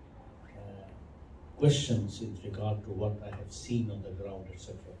asking questions in regard to what I have seen on the ground,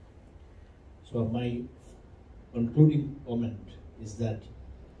 etc. So my concluding comment is that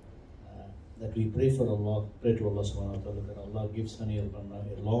that we pray for Allah, pray to Allah subhanahu wa ta'ala that Allah gives Hany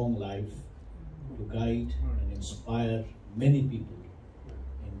Elbanna a long life to guide and inspire many people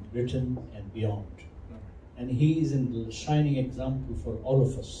in Britain and beyond. And he is a shining example for all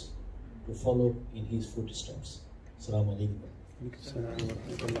of us to follow in his footsteps. Assalamu alaikum.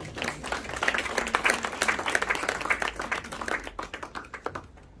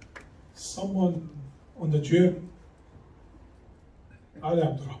 Someone on the chair, Ali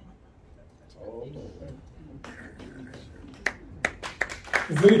Abdurrahman.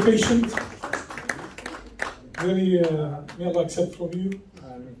 Very patient, very, may Allah accept from you.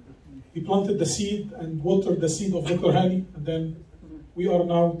 He planted the seed and watered the seed of Dr. Hany, and then we are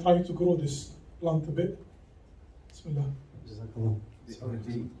now trying to grow this plant a bit. Bismillah. Assalamu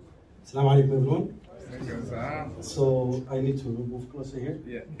alaikum, everyone. So I need to move closer here.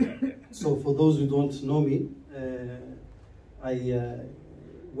 Yeah. So for those who don't know me, I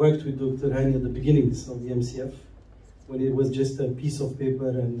worked with Dr. Hany at the beginnings of the MCF, when it was just a piece of paper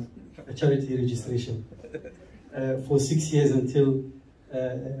and a charity registration. For 6 years until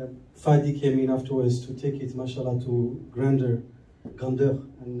Fadi came in afterwards to take it, mashallah, to grandeur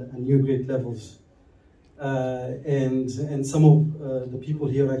and new great levels. And some of the people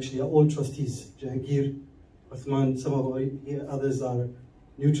here actually are all trustees. Jahangir, Uthman, some of our others are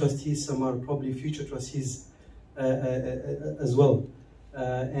new trustees, some are probably future trustees as well.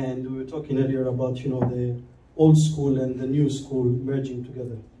 And we were talking earlier about, the old school and the new school merging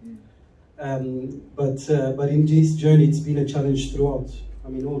together. But in this journey, it's been a challenge throughout. I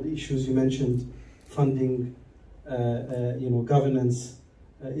mean, all the issues you mentioned, funding, governance,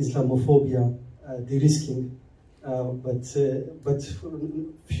 Islamophobia, de-risking. But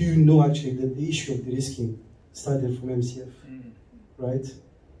few know actually that the issue of de-risking started from MCF, right?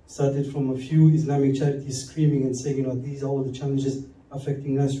 Started from a few Islamic charities screaming and saying, these are all the challenges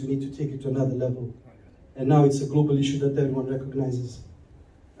affecting us, we need to take it to another level. And now it's a global issue that everyone recognizes.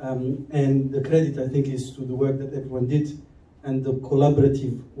 And the credit, I think, is to the work that everyone did and the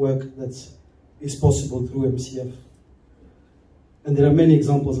collaborative work that is possible through MCF. And there are many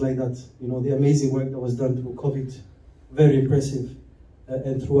examples like that. The amazing work that was done through COVID, very impressive,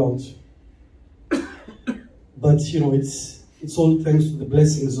 and throughout. But it's all thanks to the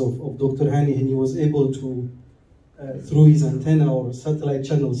blessings of Dr. Hany, and he was able to, through his antenna or satellite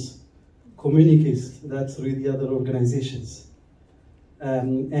channels, communicate that through the other organizations.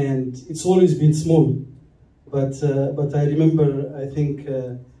 And it's always been small, but I remember, I think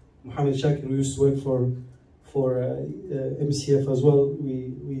Mohammed Shakir, who used to work for MCF as well,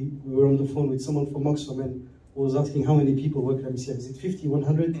 we were on the phone with someone from Oxfam and was asking how many people work at MCF. Is it 50,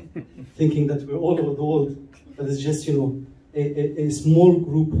 100? Thinking that we're all over the world, but it's just, a small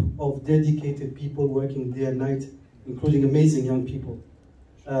group of dedicated people working day and night, including amazing young people.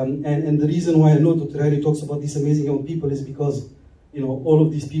 And the reason why I know Dr. Hany talks about these amazing young people is because, all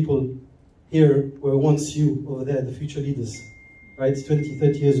of these people here were once you over there, the future leaders, right? 20,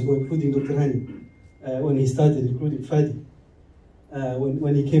 30 years ago, including Dr. Hany, when he started, including Fadi,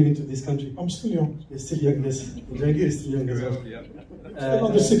 when he came into this country. I'm still young. You're still young, yes. Jahangir is still young as well. Still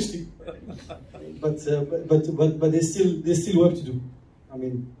under 60. But there's still work to do. I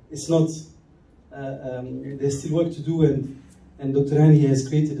mean, it's not, there's still work to do, and Dr. Hany has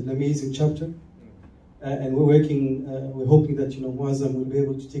created an amazing chapter, and we're working, we're hoping that, Muazzam will be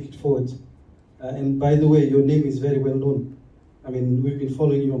able to take it forward. And by the way, your name is very well known. I mean, we've been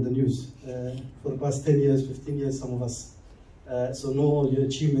following you on the news for the past 10 years, 15 years, some of us. So know all your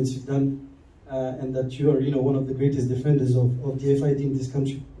achievements you've done, and that you are, one of the greatest defenders of DFID in this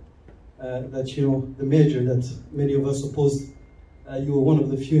country. That, the measure that many of us opposed, you were one of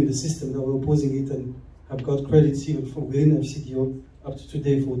the few in the system that were opposing it and have got credits even from within FCDO up to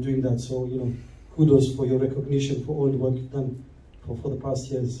today for doing that. So, kudos for your recognition for all the work you've done for the past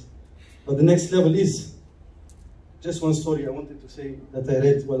years. But the next level is, just one story I wanted to say that I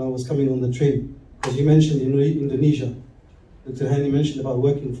read while I was coming on the train, because you mentioned in Indonesia, Dr. Hany mentioned about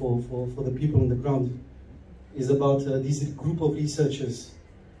working for the people on the ground, is about this group of researchers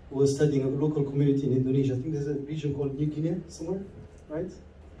who were studying a local community in Indonesia. I think there's a region called New Guinea somewhere, right?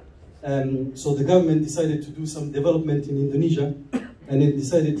 So the government decided to do some development in Indonesia, and it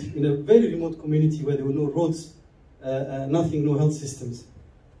decided in a very remote community where there were no roads, nothing, no health systems.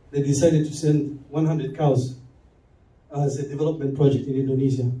 They decided to send 100 cows as a development project in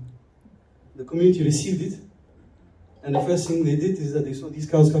Indonesia. The community received it, and the first thing they did is that they saw these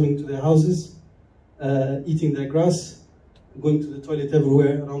cows coming to their houses, eating their grass, going to the toilet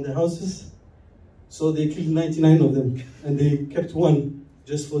everywhere around their houses. So they killed 99 of them, and they kept one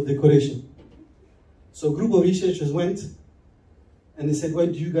just for decoration. So a group of researchers went, and they said,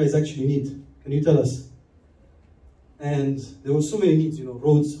 what do you guys actually need? Can you tell us? And there were so many needs,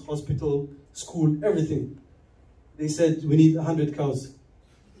 roads, hospital, school, everything. They said, we need 100 cows.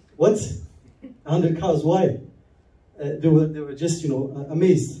 What? 100 cows, why? They were just,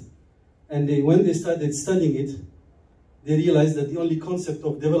 amazed. And when they started studying it, they realized that the only concept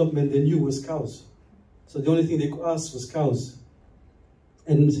of development they knew was cows. So the only thing they could ask was cows.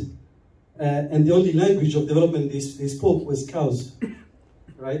 And the only language of development they spoke was cows,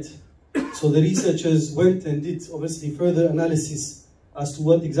 right? So the researchers went and did, obviously, further analysis as to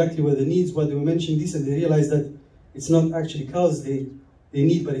what exactly were the needs, what they were mentioning this, and they realized that it's not actually cows they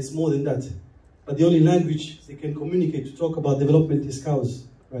need, but it's more than that. But the only language they can communicate to talk about development is cows,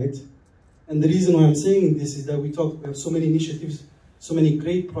 right? And the reason why I'm saying this is that we have so many initiatives, so many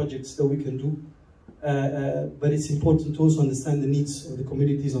great projects that we can do, but it's important to also understand the needs of the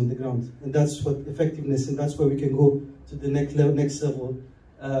communities on the ground. And that's what effectiveness, and that's where we can go to the next level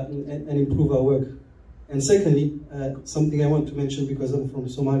and improve our work. And secondly, something I want to mention, because I'm from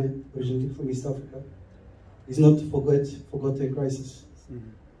Somalia, originally from East Africa, is not to forgotten crisis.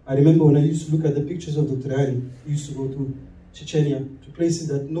 I remember when I used to look at the pictures of Dr. Hany, he used to go to Chechnya, to places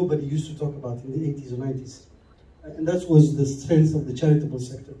that nobody used to talk about in the 80s or 90s. And that was the strength of the charitable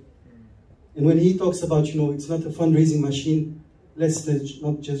sector. And when he talks about, it's not a fundraising machine, let's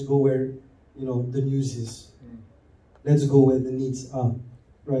not just go where, the news is. let's go where the needs are,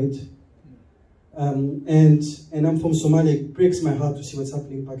 right? And I'm from Somalia. It breaks my heart to see what's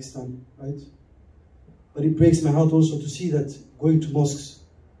happening in Pakistan, right? But it breaks my heart also to see that going to mosques,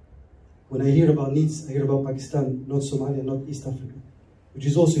 when I hear about needs, I hear about Pakistan, not Somalia, not East Africa, which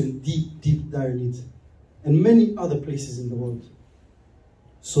is also in deep, deep, dire need, and many other places in the world.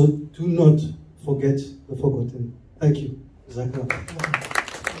 So do not forget the forgotten. Thank you. I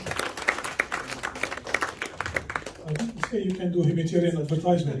didn't say you can do humanitarian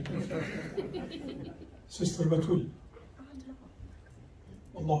advertisement. Sister Batul.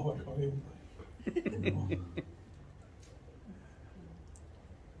 Allahu Akbar.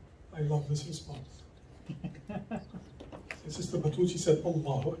 I love this response. Sister Batul, she said,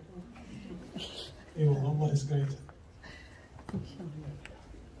 Allahu Akbar. Allah is great.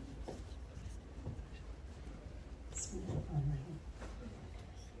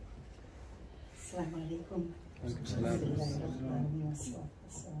 Assalamu alaikum.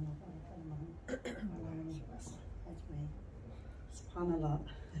 SubhanAllah.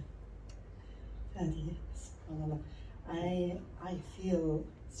 SubhanAllah. I feel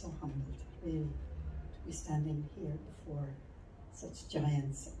so humbled, really, to be standing here before such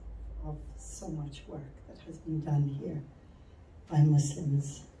giants of so much work that has been done here by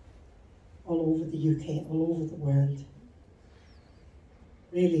Muslims all over the UK, all over the world.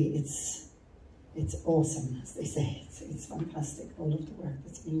 Really, it's awesome, as they say. It's fantastic, all of the work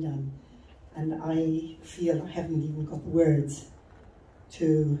that's been done. And I feel I haven't even got the words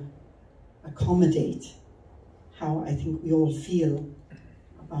to accommodate how I think we all feel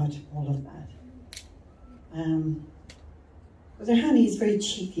about all of that. Dr. Hany is very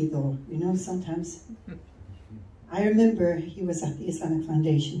cheeky though, you know, sometimes. I remember he was at the Islamic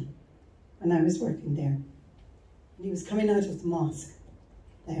Foundation when I was working there. And he was coming out of the mosque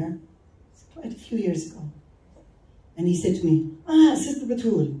there, quite a few years ago. And he said to me, Sister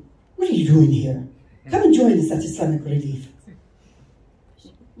Batul, what are you doing here? Come and join us at Islamic Relief.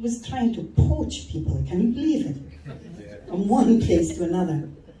 He was trying to poach people, can you believe it? From one place to another.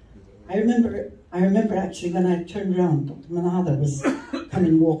 I remember actually when I turned around, Dr. Manada was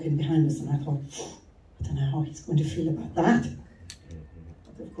coming walking behind us, and I thought, I don't know how he's going to feel about that.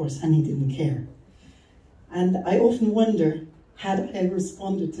 But of course, Hany didn't care. And I often wonder, had I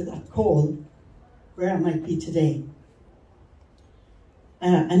responded to that call, where I might be today.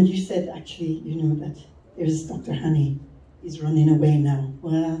 And you said, actually, you know, that there's Dr. Hany. He's running away now.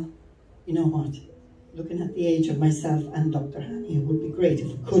 Well, you know what? Looking at the age of myself and Dr. Hany, it would be great if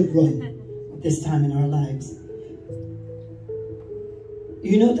we could run at this time in our lives.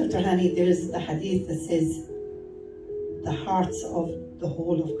 You know, Dr. Hany, there's the hadith that says, the hearts of the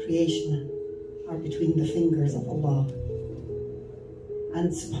whole of creation are between the fingers of Allah.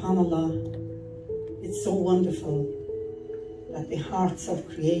 And subhanAllah, it's so wonderful that the hearts of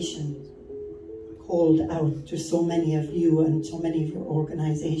creation called out to so many of you and so many of your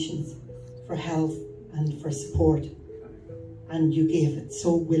organizations for help and for support. And you gave it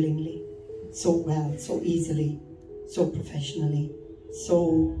so willingly, so well, so easily, so professionally,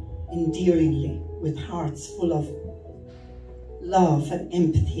 so endearingly, with hearts full of love and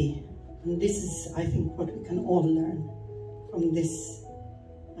empathy. And this is, I think, what we can all learn from this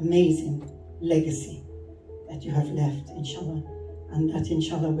amazing legacy that you have left, inshallah, and that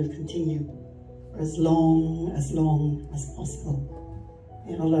inshallah will continue for as long as possible.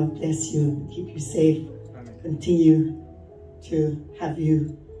 May Allah bless you, keep you safe, continue to have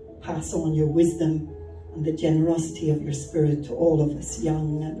you pass on your wisdom and the generosity of your spirit to all of us,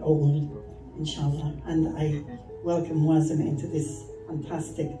 young and old, inshallah. And I welcome Wazim into this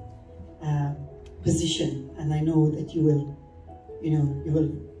fantastic position, and I know that you will, you know, you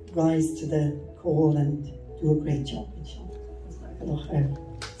will rise to the call and do a great job, inshallah.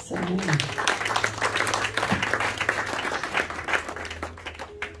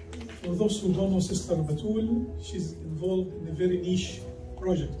 For those who don't know Sister Batul, she's involved in a very niche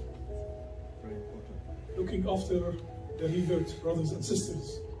project, looking after the revert brothers and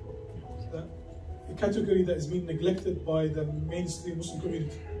sisters, a category that is being neglected by the mainstream Muslim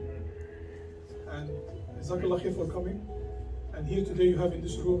community. And Jazakallah khair for coming. And here today you have in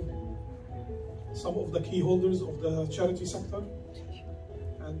this room some of the key holders of the charity sector.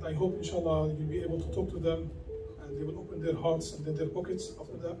 And I hope, inshallah, you'll be able to talk to them and they will open their hearts and then their pockets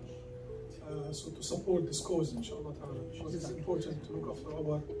after that. So to support this cause, inshallah, because it's important to look after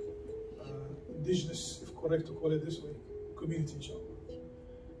our indigenous, if correct to call it this way, community,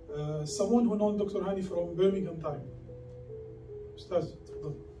 inshallah. Someone who known Dr. Hany from Birmingham time. Ustaz,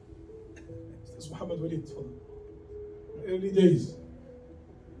 tfadal. Ustaz Muhammad Walid, tfadal. Early days,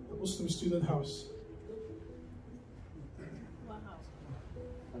 the Muslim student house.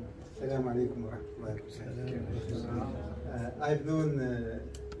 Assalamu alaikum wa rahmatullahi wa barakatuh. I've known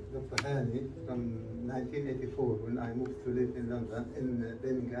Dr. Hany from 1984 when I moved to live in London, in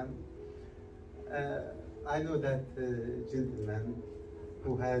Birmingham. I know that gentleman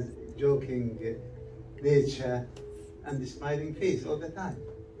who has joking nature and a smiling face all the time.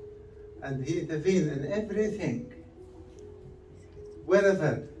 And he intervenes in everything.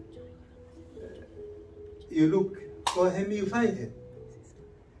 Wherever you look for him, you find him.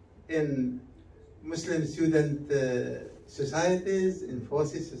 In Muslim student societies, in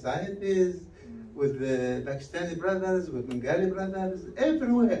Farsi societies, with the Pakistani brothers, with Bengali brothers,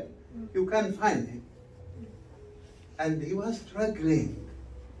 everywhere you can find him. And he was struggling,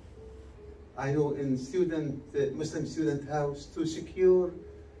 I know, in Muslim student house to secure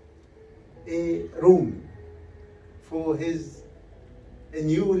a room for his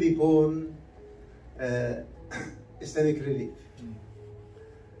newly born Islamic relief.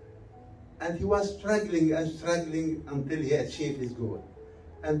 And he was struggling and struggling until he achieved his goal.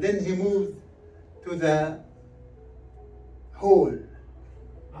 And then he moved to the hall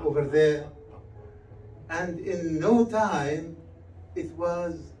over there. And in no time, it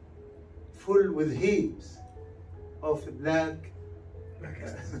was full with heaps of black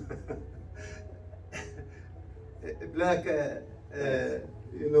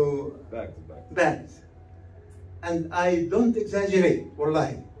bags. And I don't exaggerate,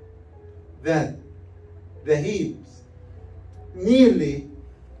 wallahi, that the heaps nearly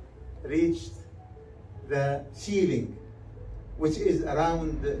reached the ceiling, which is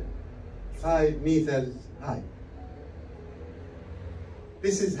around 5 meters high.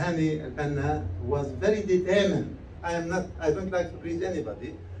 This is Hany Elbanna, who was very determined. I don't like to praise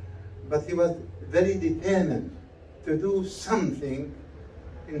anybody, but he was very determined to do something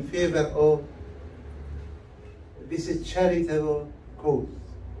in favor of this charitable cause.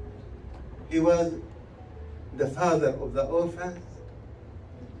 He was the father of the orphans,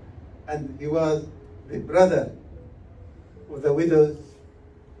 and he was the brother of the widows,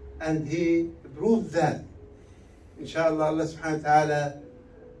 and he proved that. Inshallah, Allah subhanahu wa ta'ala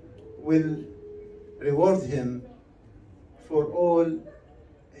will reward him for all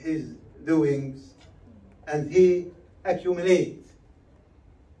his doings, and he accumulates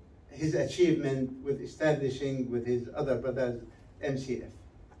his achievement with establishing with his other brothers MCF.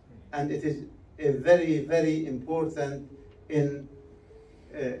 And it is a very, very important in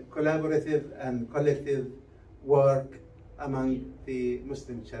collaborative and collective work among the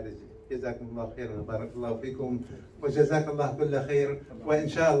Muslim charities. جزاكم الله خيرا وبارك الله فيكم وجزاك الله كل خير.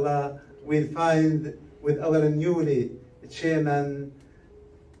 وإن we'll find with our newly chairman,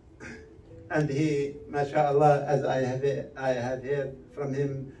 and he, mashallah, as I have heard from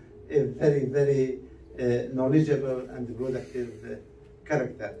him, a very, very knowledgeable and productive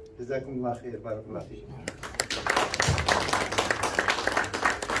character. جزاكم الله خير بارك الله فيكم.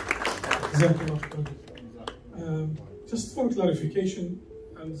 Just for clarification,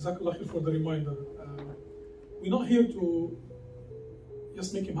 and Jazakallah khair for the reminder, we're not here to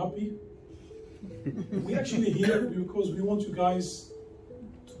just make him happy. We're actually here because we want you guys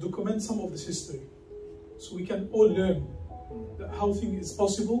to document some of this history, so we can all learn how things is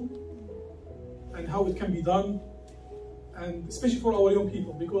possible and how it can be done, and especially for our young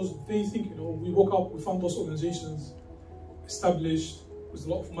people, because they think, we woke up, we found those organizations established with a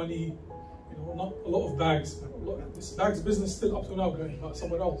lot of money, not a lot of bags. This bags business still up to now going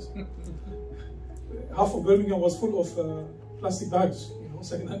somewhere else. Half of Birmingham was full of plastic bags,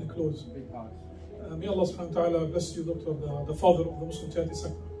 second-hand clothes. May Allah subhanahu wa ta'ala bless you, Doctor, the father of the Muslim charity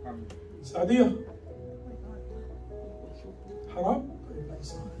sector. Saadiya? Haram?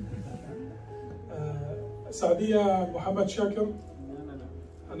 Saadiya, Muhammad Shakir,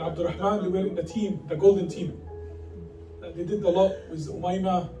 and Abdul Rahman, they were in the team, the golden team. They did a lot with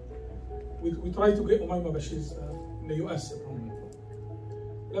Umayma. We tried to get Umayma, but she's in the US.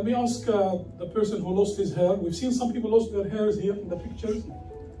 Let me ask the person who lost his hair. We've seen some people lost their hairs here in the pictures,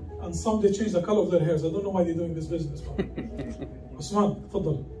 and some they changed the color of their hairs. I don't know why they're doing this business. Osman,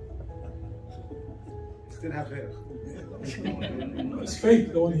 تفضل. Still have hair. It's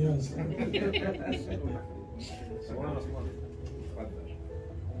fake, the one he has.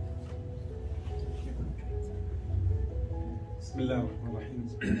 بسم الله الرحمن الرحيم.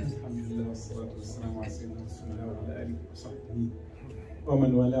 الحمد لله والصلاة والسلام على سيدنا رسول الله وعلى آله وصحبه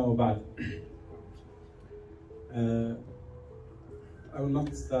ومن والاه وبعد. I will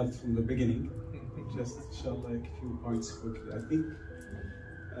not start from the beginning, just inshallah a few points quickly. I think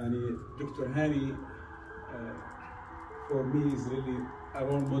Dr. Hany for me is really a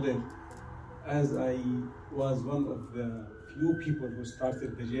role model, as I was one of the few people who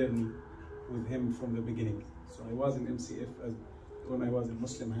started the journey with him from the beginning. So I was in MCF when I was in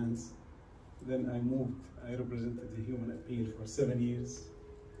Muslim hands. Then I moved, I represented the Human Appeal for 7 years.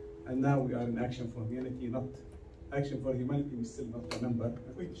 And now we are in Action for Humanity, not Action for Humanity, we still not a member.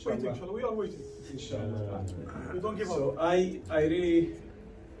 Waiting, inshallah, we are waiting. Inshallah. We don't give up. So I really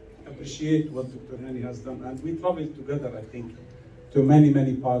appreciate what Dr. Hany has done, and we traveled together, I think, to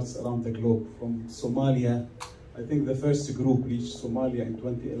many parts around the globe, from Somalia. I think the first group reached Somalia in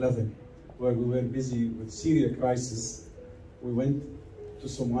 2011, where we were busy with Syria crisis. We went to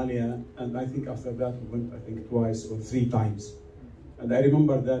Somalia, and I think after that we went, I think, twice or 3 times. And I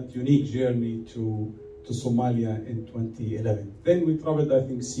remember that unique journey to Somalia in 2011. Then we traveled, I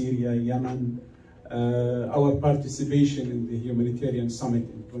think, Syria, Yemen, our participation in the Humanitarian Summit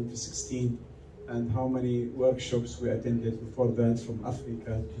in 2016, and how many workshops we attended before that from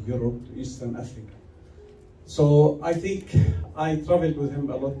Africa to Europe to Eastern Africa. So I think I traveled with him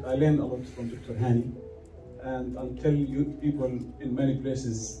a lot. I learned a lot from Dr. Hany, and until you people in many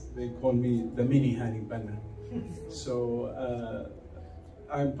places, they call me the mini Hany Elbanna. So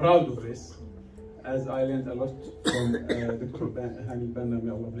I'm proud of this, as I learned a lot from Dr. Hany Elbanna,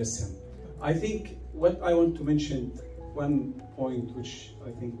 may Allah bless him. I think what I want to mention, one point which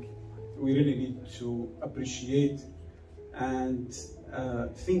I think we really need to appreciate and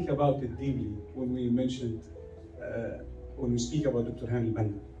think about it deeply when we mentioned, when we speak about Dr. Hany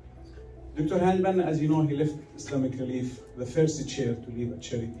Elbanna. Dr. Hany Elbanna, as you know, he left Islamic Relief, the first chair to leave a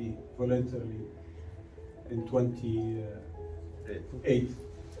charity voluntarily in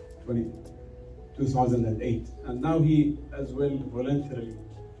 2008. And now he as well voluntarily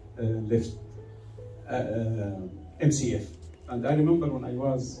left MCF. And I remember when I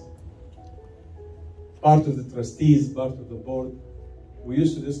was part of the trustees, part of the board, we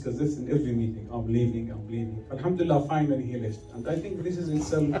used to discuss this in every meeting. I'm leaving. Alhamdulillah, finally he left. And I think this is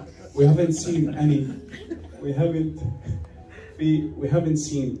itself, we haven't seen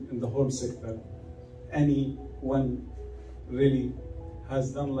in the whole sector anyone really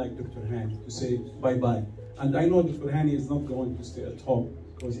has done like Dr. Hany to say bye-bye. And I know Dr. Hany is not going to stay at home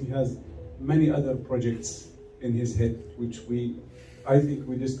because he has many other projects in his head, which I think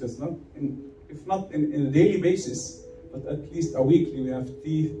we discuss, if not in a daily basis, but at least a weekly, we have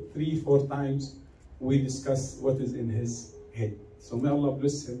 3-4 times we discuss what is in his head. So may Allah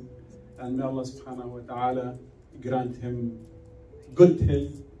bless him, and may Allah subhanahu wa ta'ala grant him good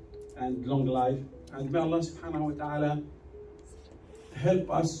health and long life, and may Allah subhanahu wa ta'ala help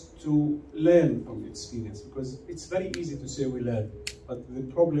us to learn from experience, because it's very easy to say we learn, but the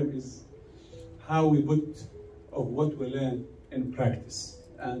problem is how we put of what we learn in practice.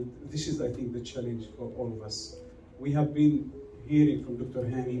 And this is, I think, the challenge for all of us. We have been hearing from Dr.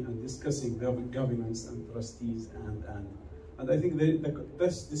 Hany and discussing governance and trustees, and I think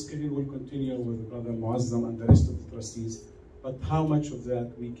this discussion will continue with Brother Muazzam and the rest of the trustees, but how much of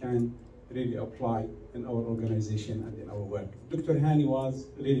that we can really apply in our organization and in our work. Dr. Hany was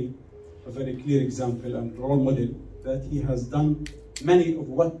really a very clear example and role model that he has done many of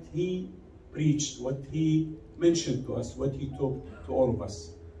what he preached, what he mentioned to us, what he talked to all of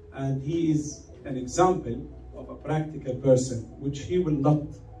us. And he is an example of a practical person, which he will not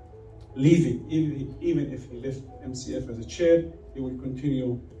leave it. Even if he left MCF as a chair, he will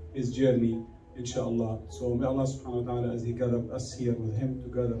continue his journey, inshallah. So may Allah subhanahu wa ta'ala, as he gathered us here with him, to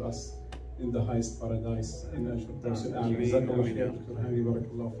gather us in the highest paradise in Al-Firdaus al-A'la. Jazakallah khair, Dr. Hany,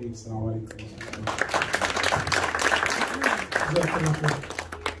 barakallahu feek. Assalamu alaikum.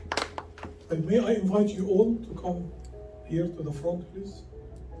 May I invite you all to come here to the front, please?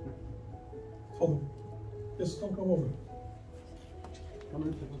 Follow. Yes, come over.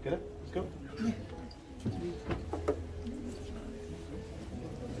 Okay, let's go.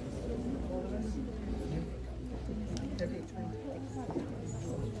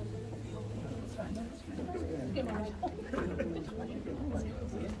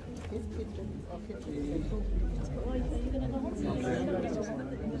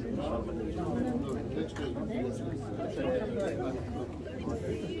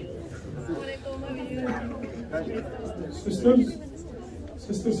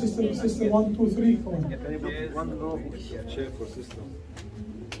 Sister, 1, 2, 3, come on. One row chair for sister.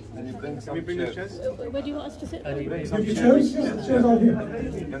 And you bring some chairs. Where do you want us to sit? Have you chairs? Yes, chairs are here.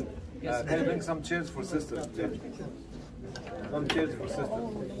 Can you bring some chairs for sisters? Some chairs for sisters.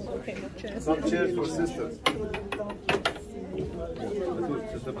 Okay, what chairs? Some chairs for sisters.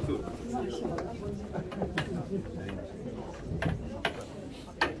 Sister Batul.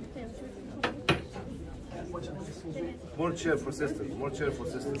 More chair for sisters. More chair for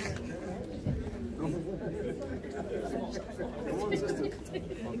sisters.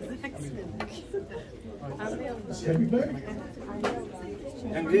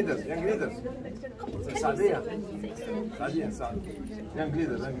 Young leaders. Sadia. Young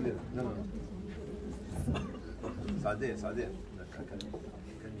leader. No. Sadia.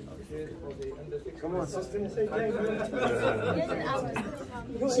 Come on, sister.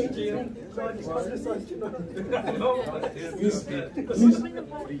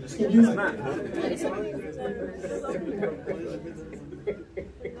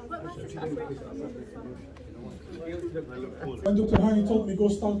 When Dr. Hany told me go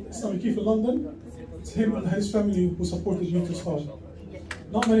start Islamic Youth in London, it's him and his family who supported me to start.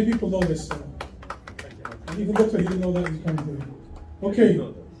 Not many people know this. And even Dr. he didn't know that he's coming here. Okay.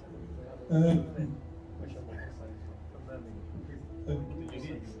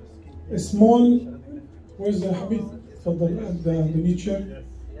 A small, where's the Habib for the new chair?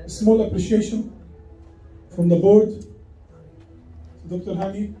 A small appreciation from the board to Dr.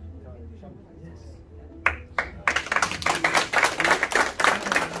 Hany.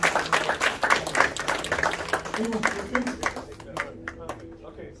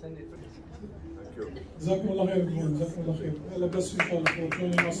 Okay, send it. جزاكم الله خير. Allah bless you for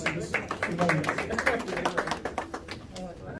joining us in this event.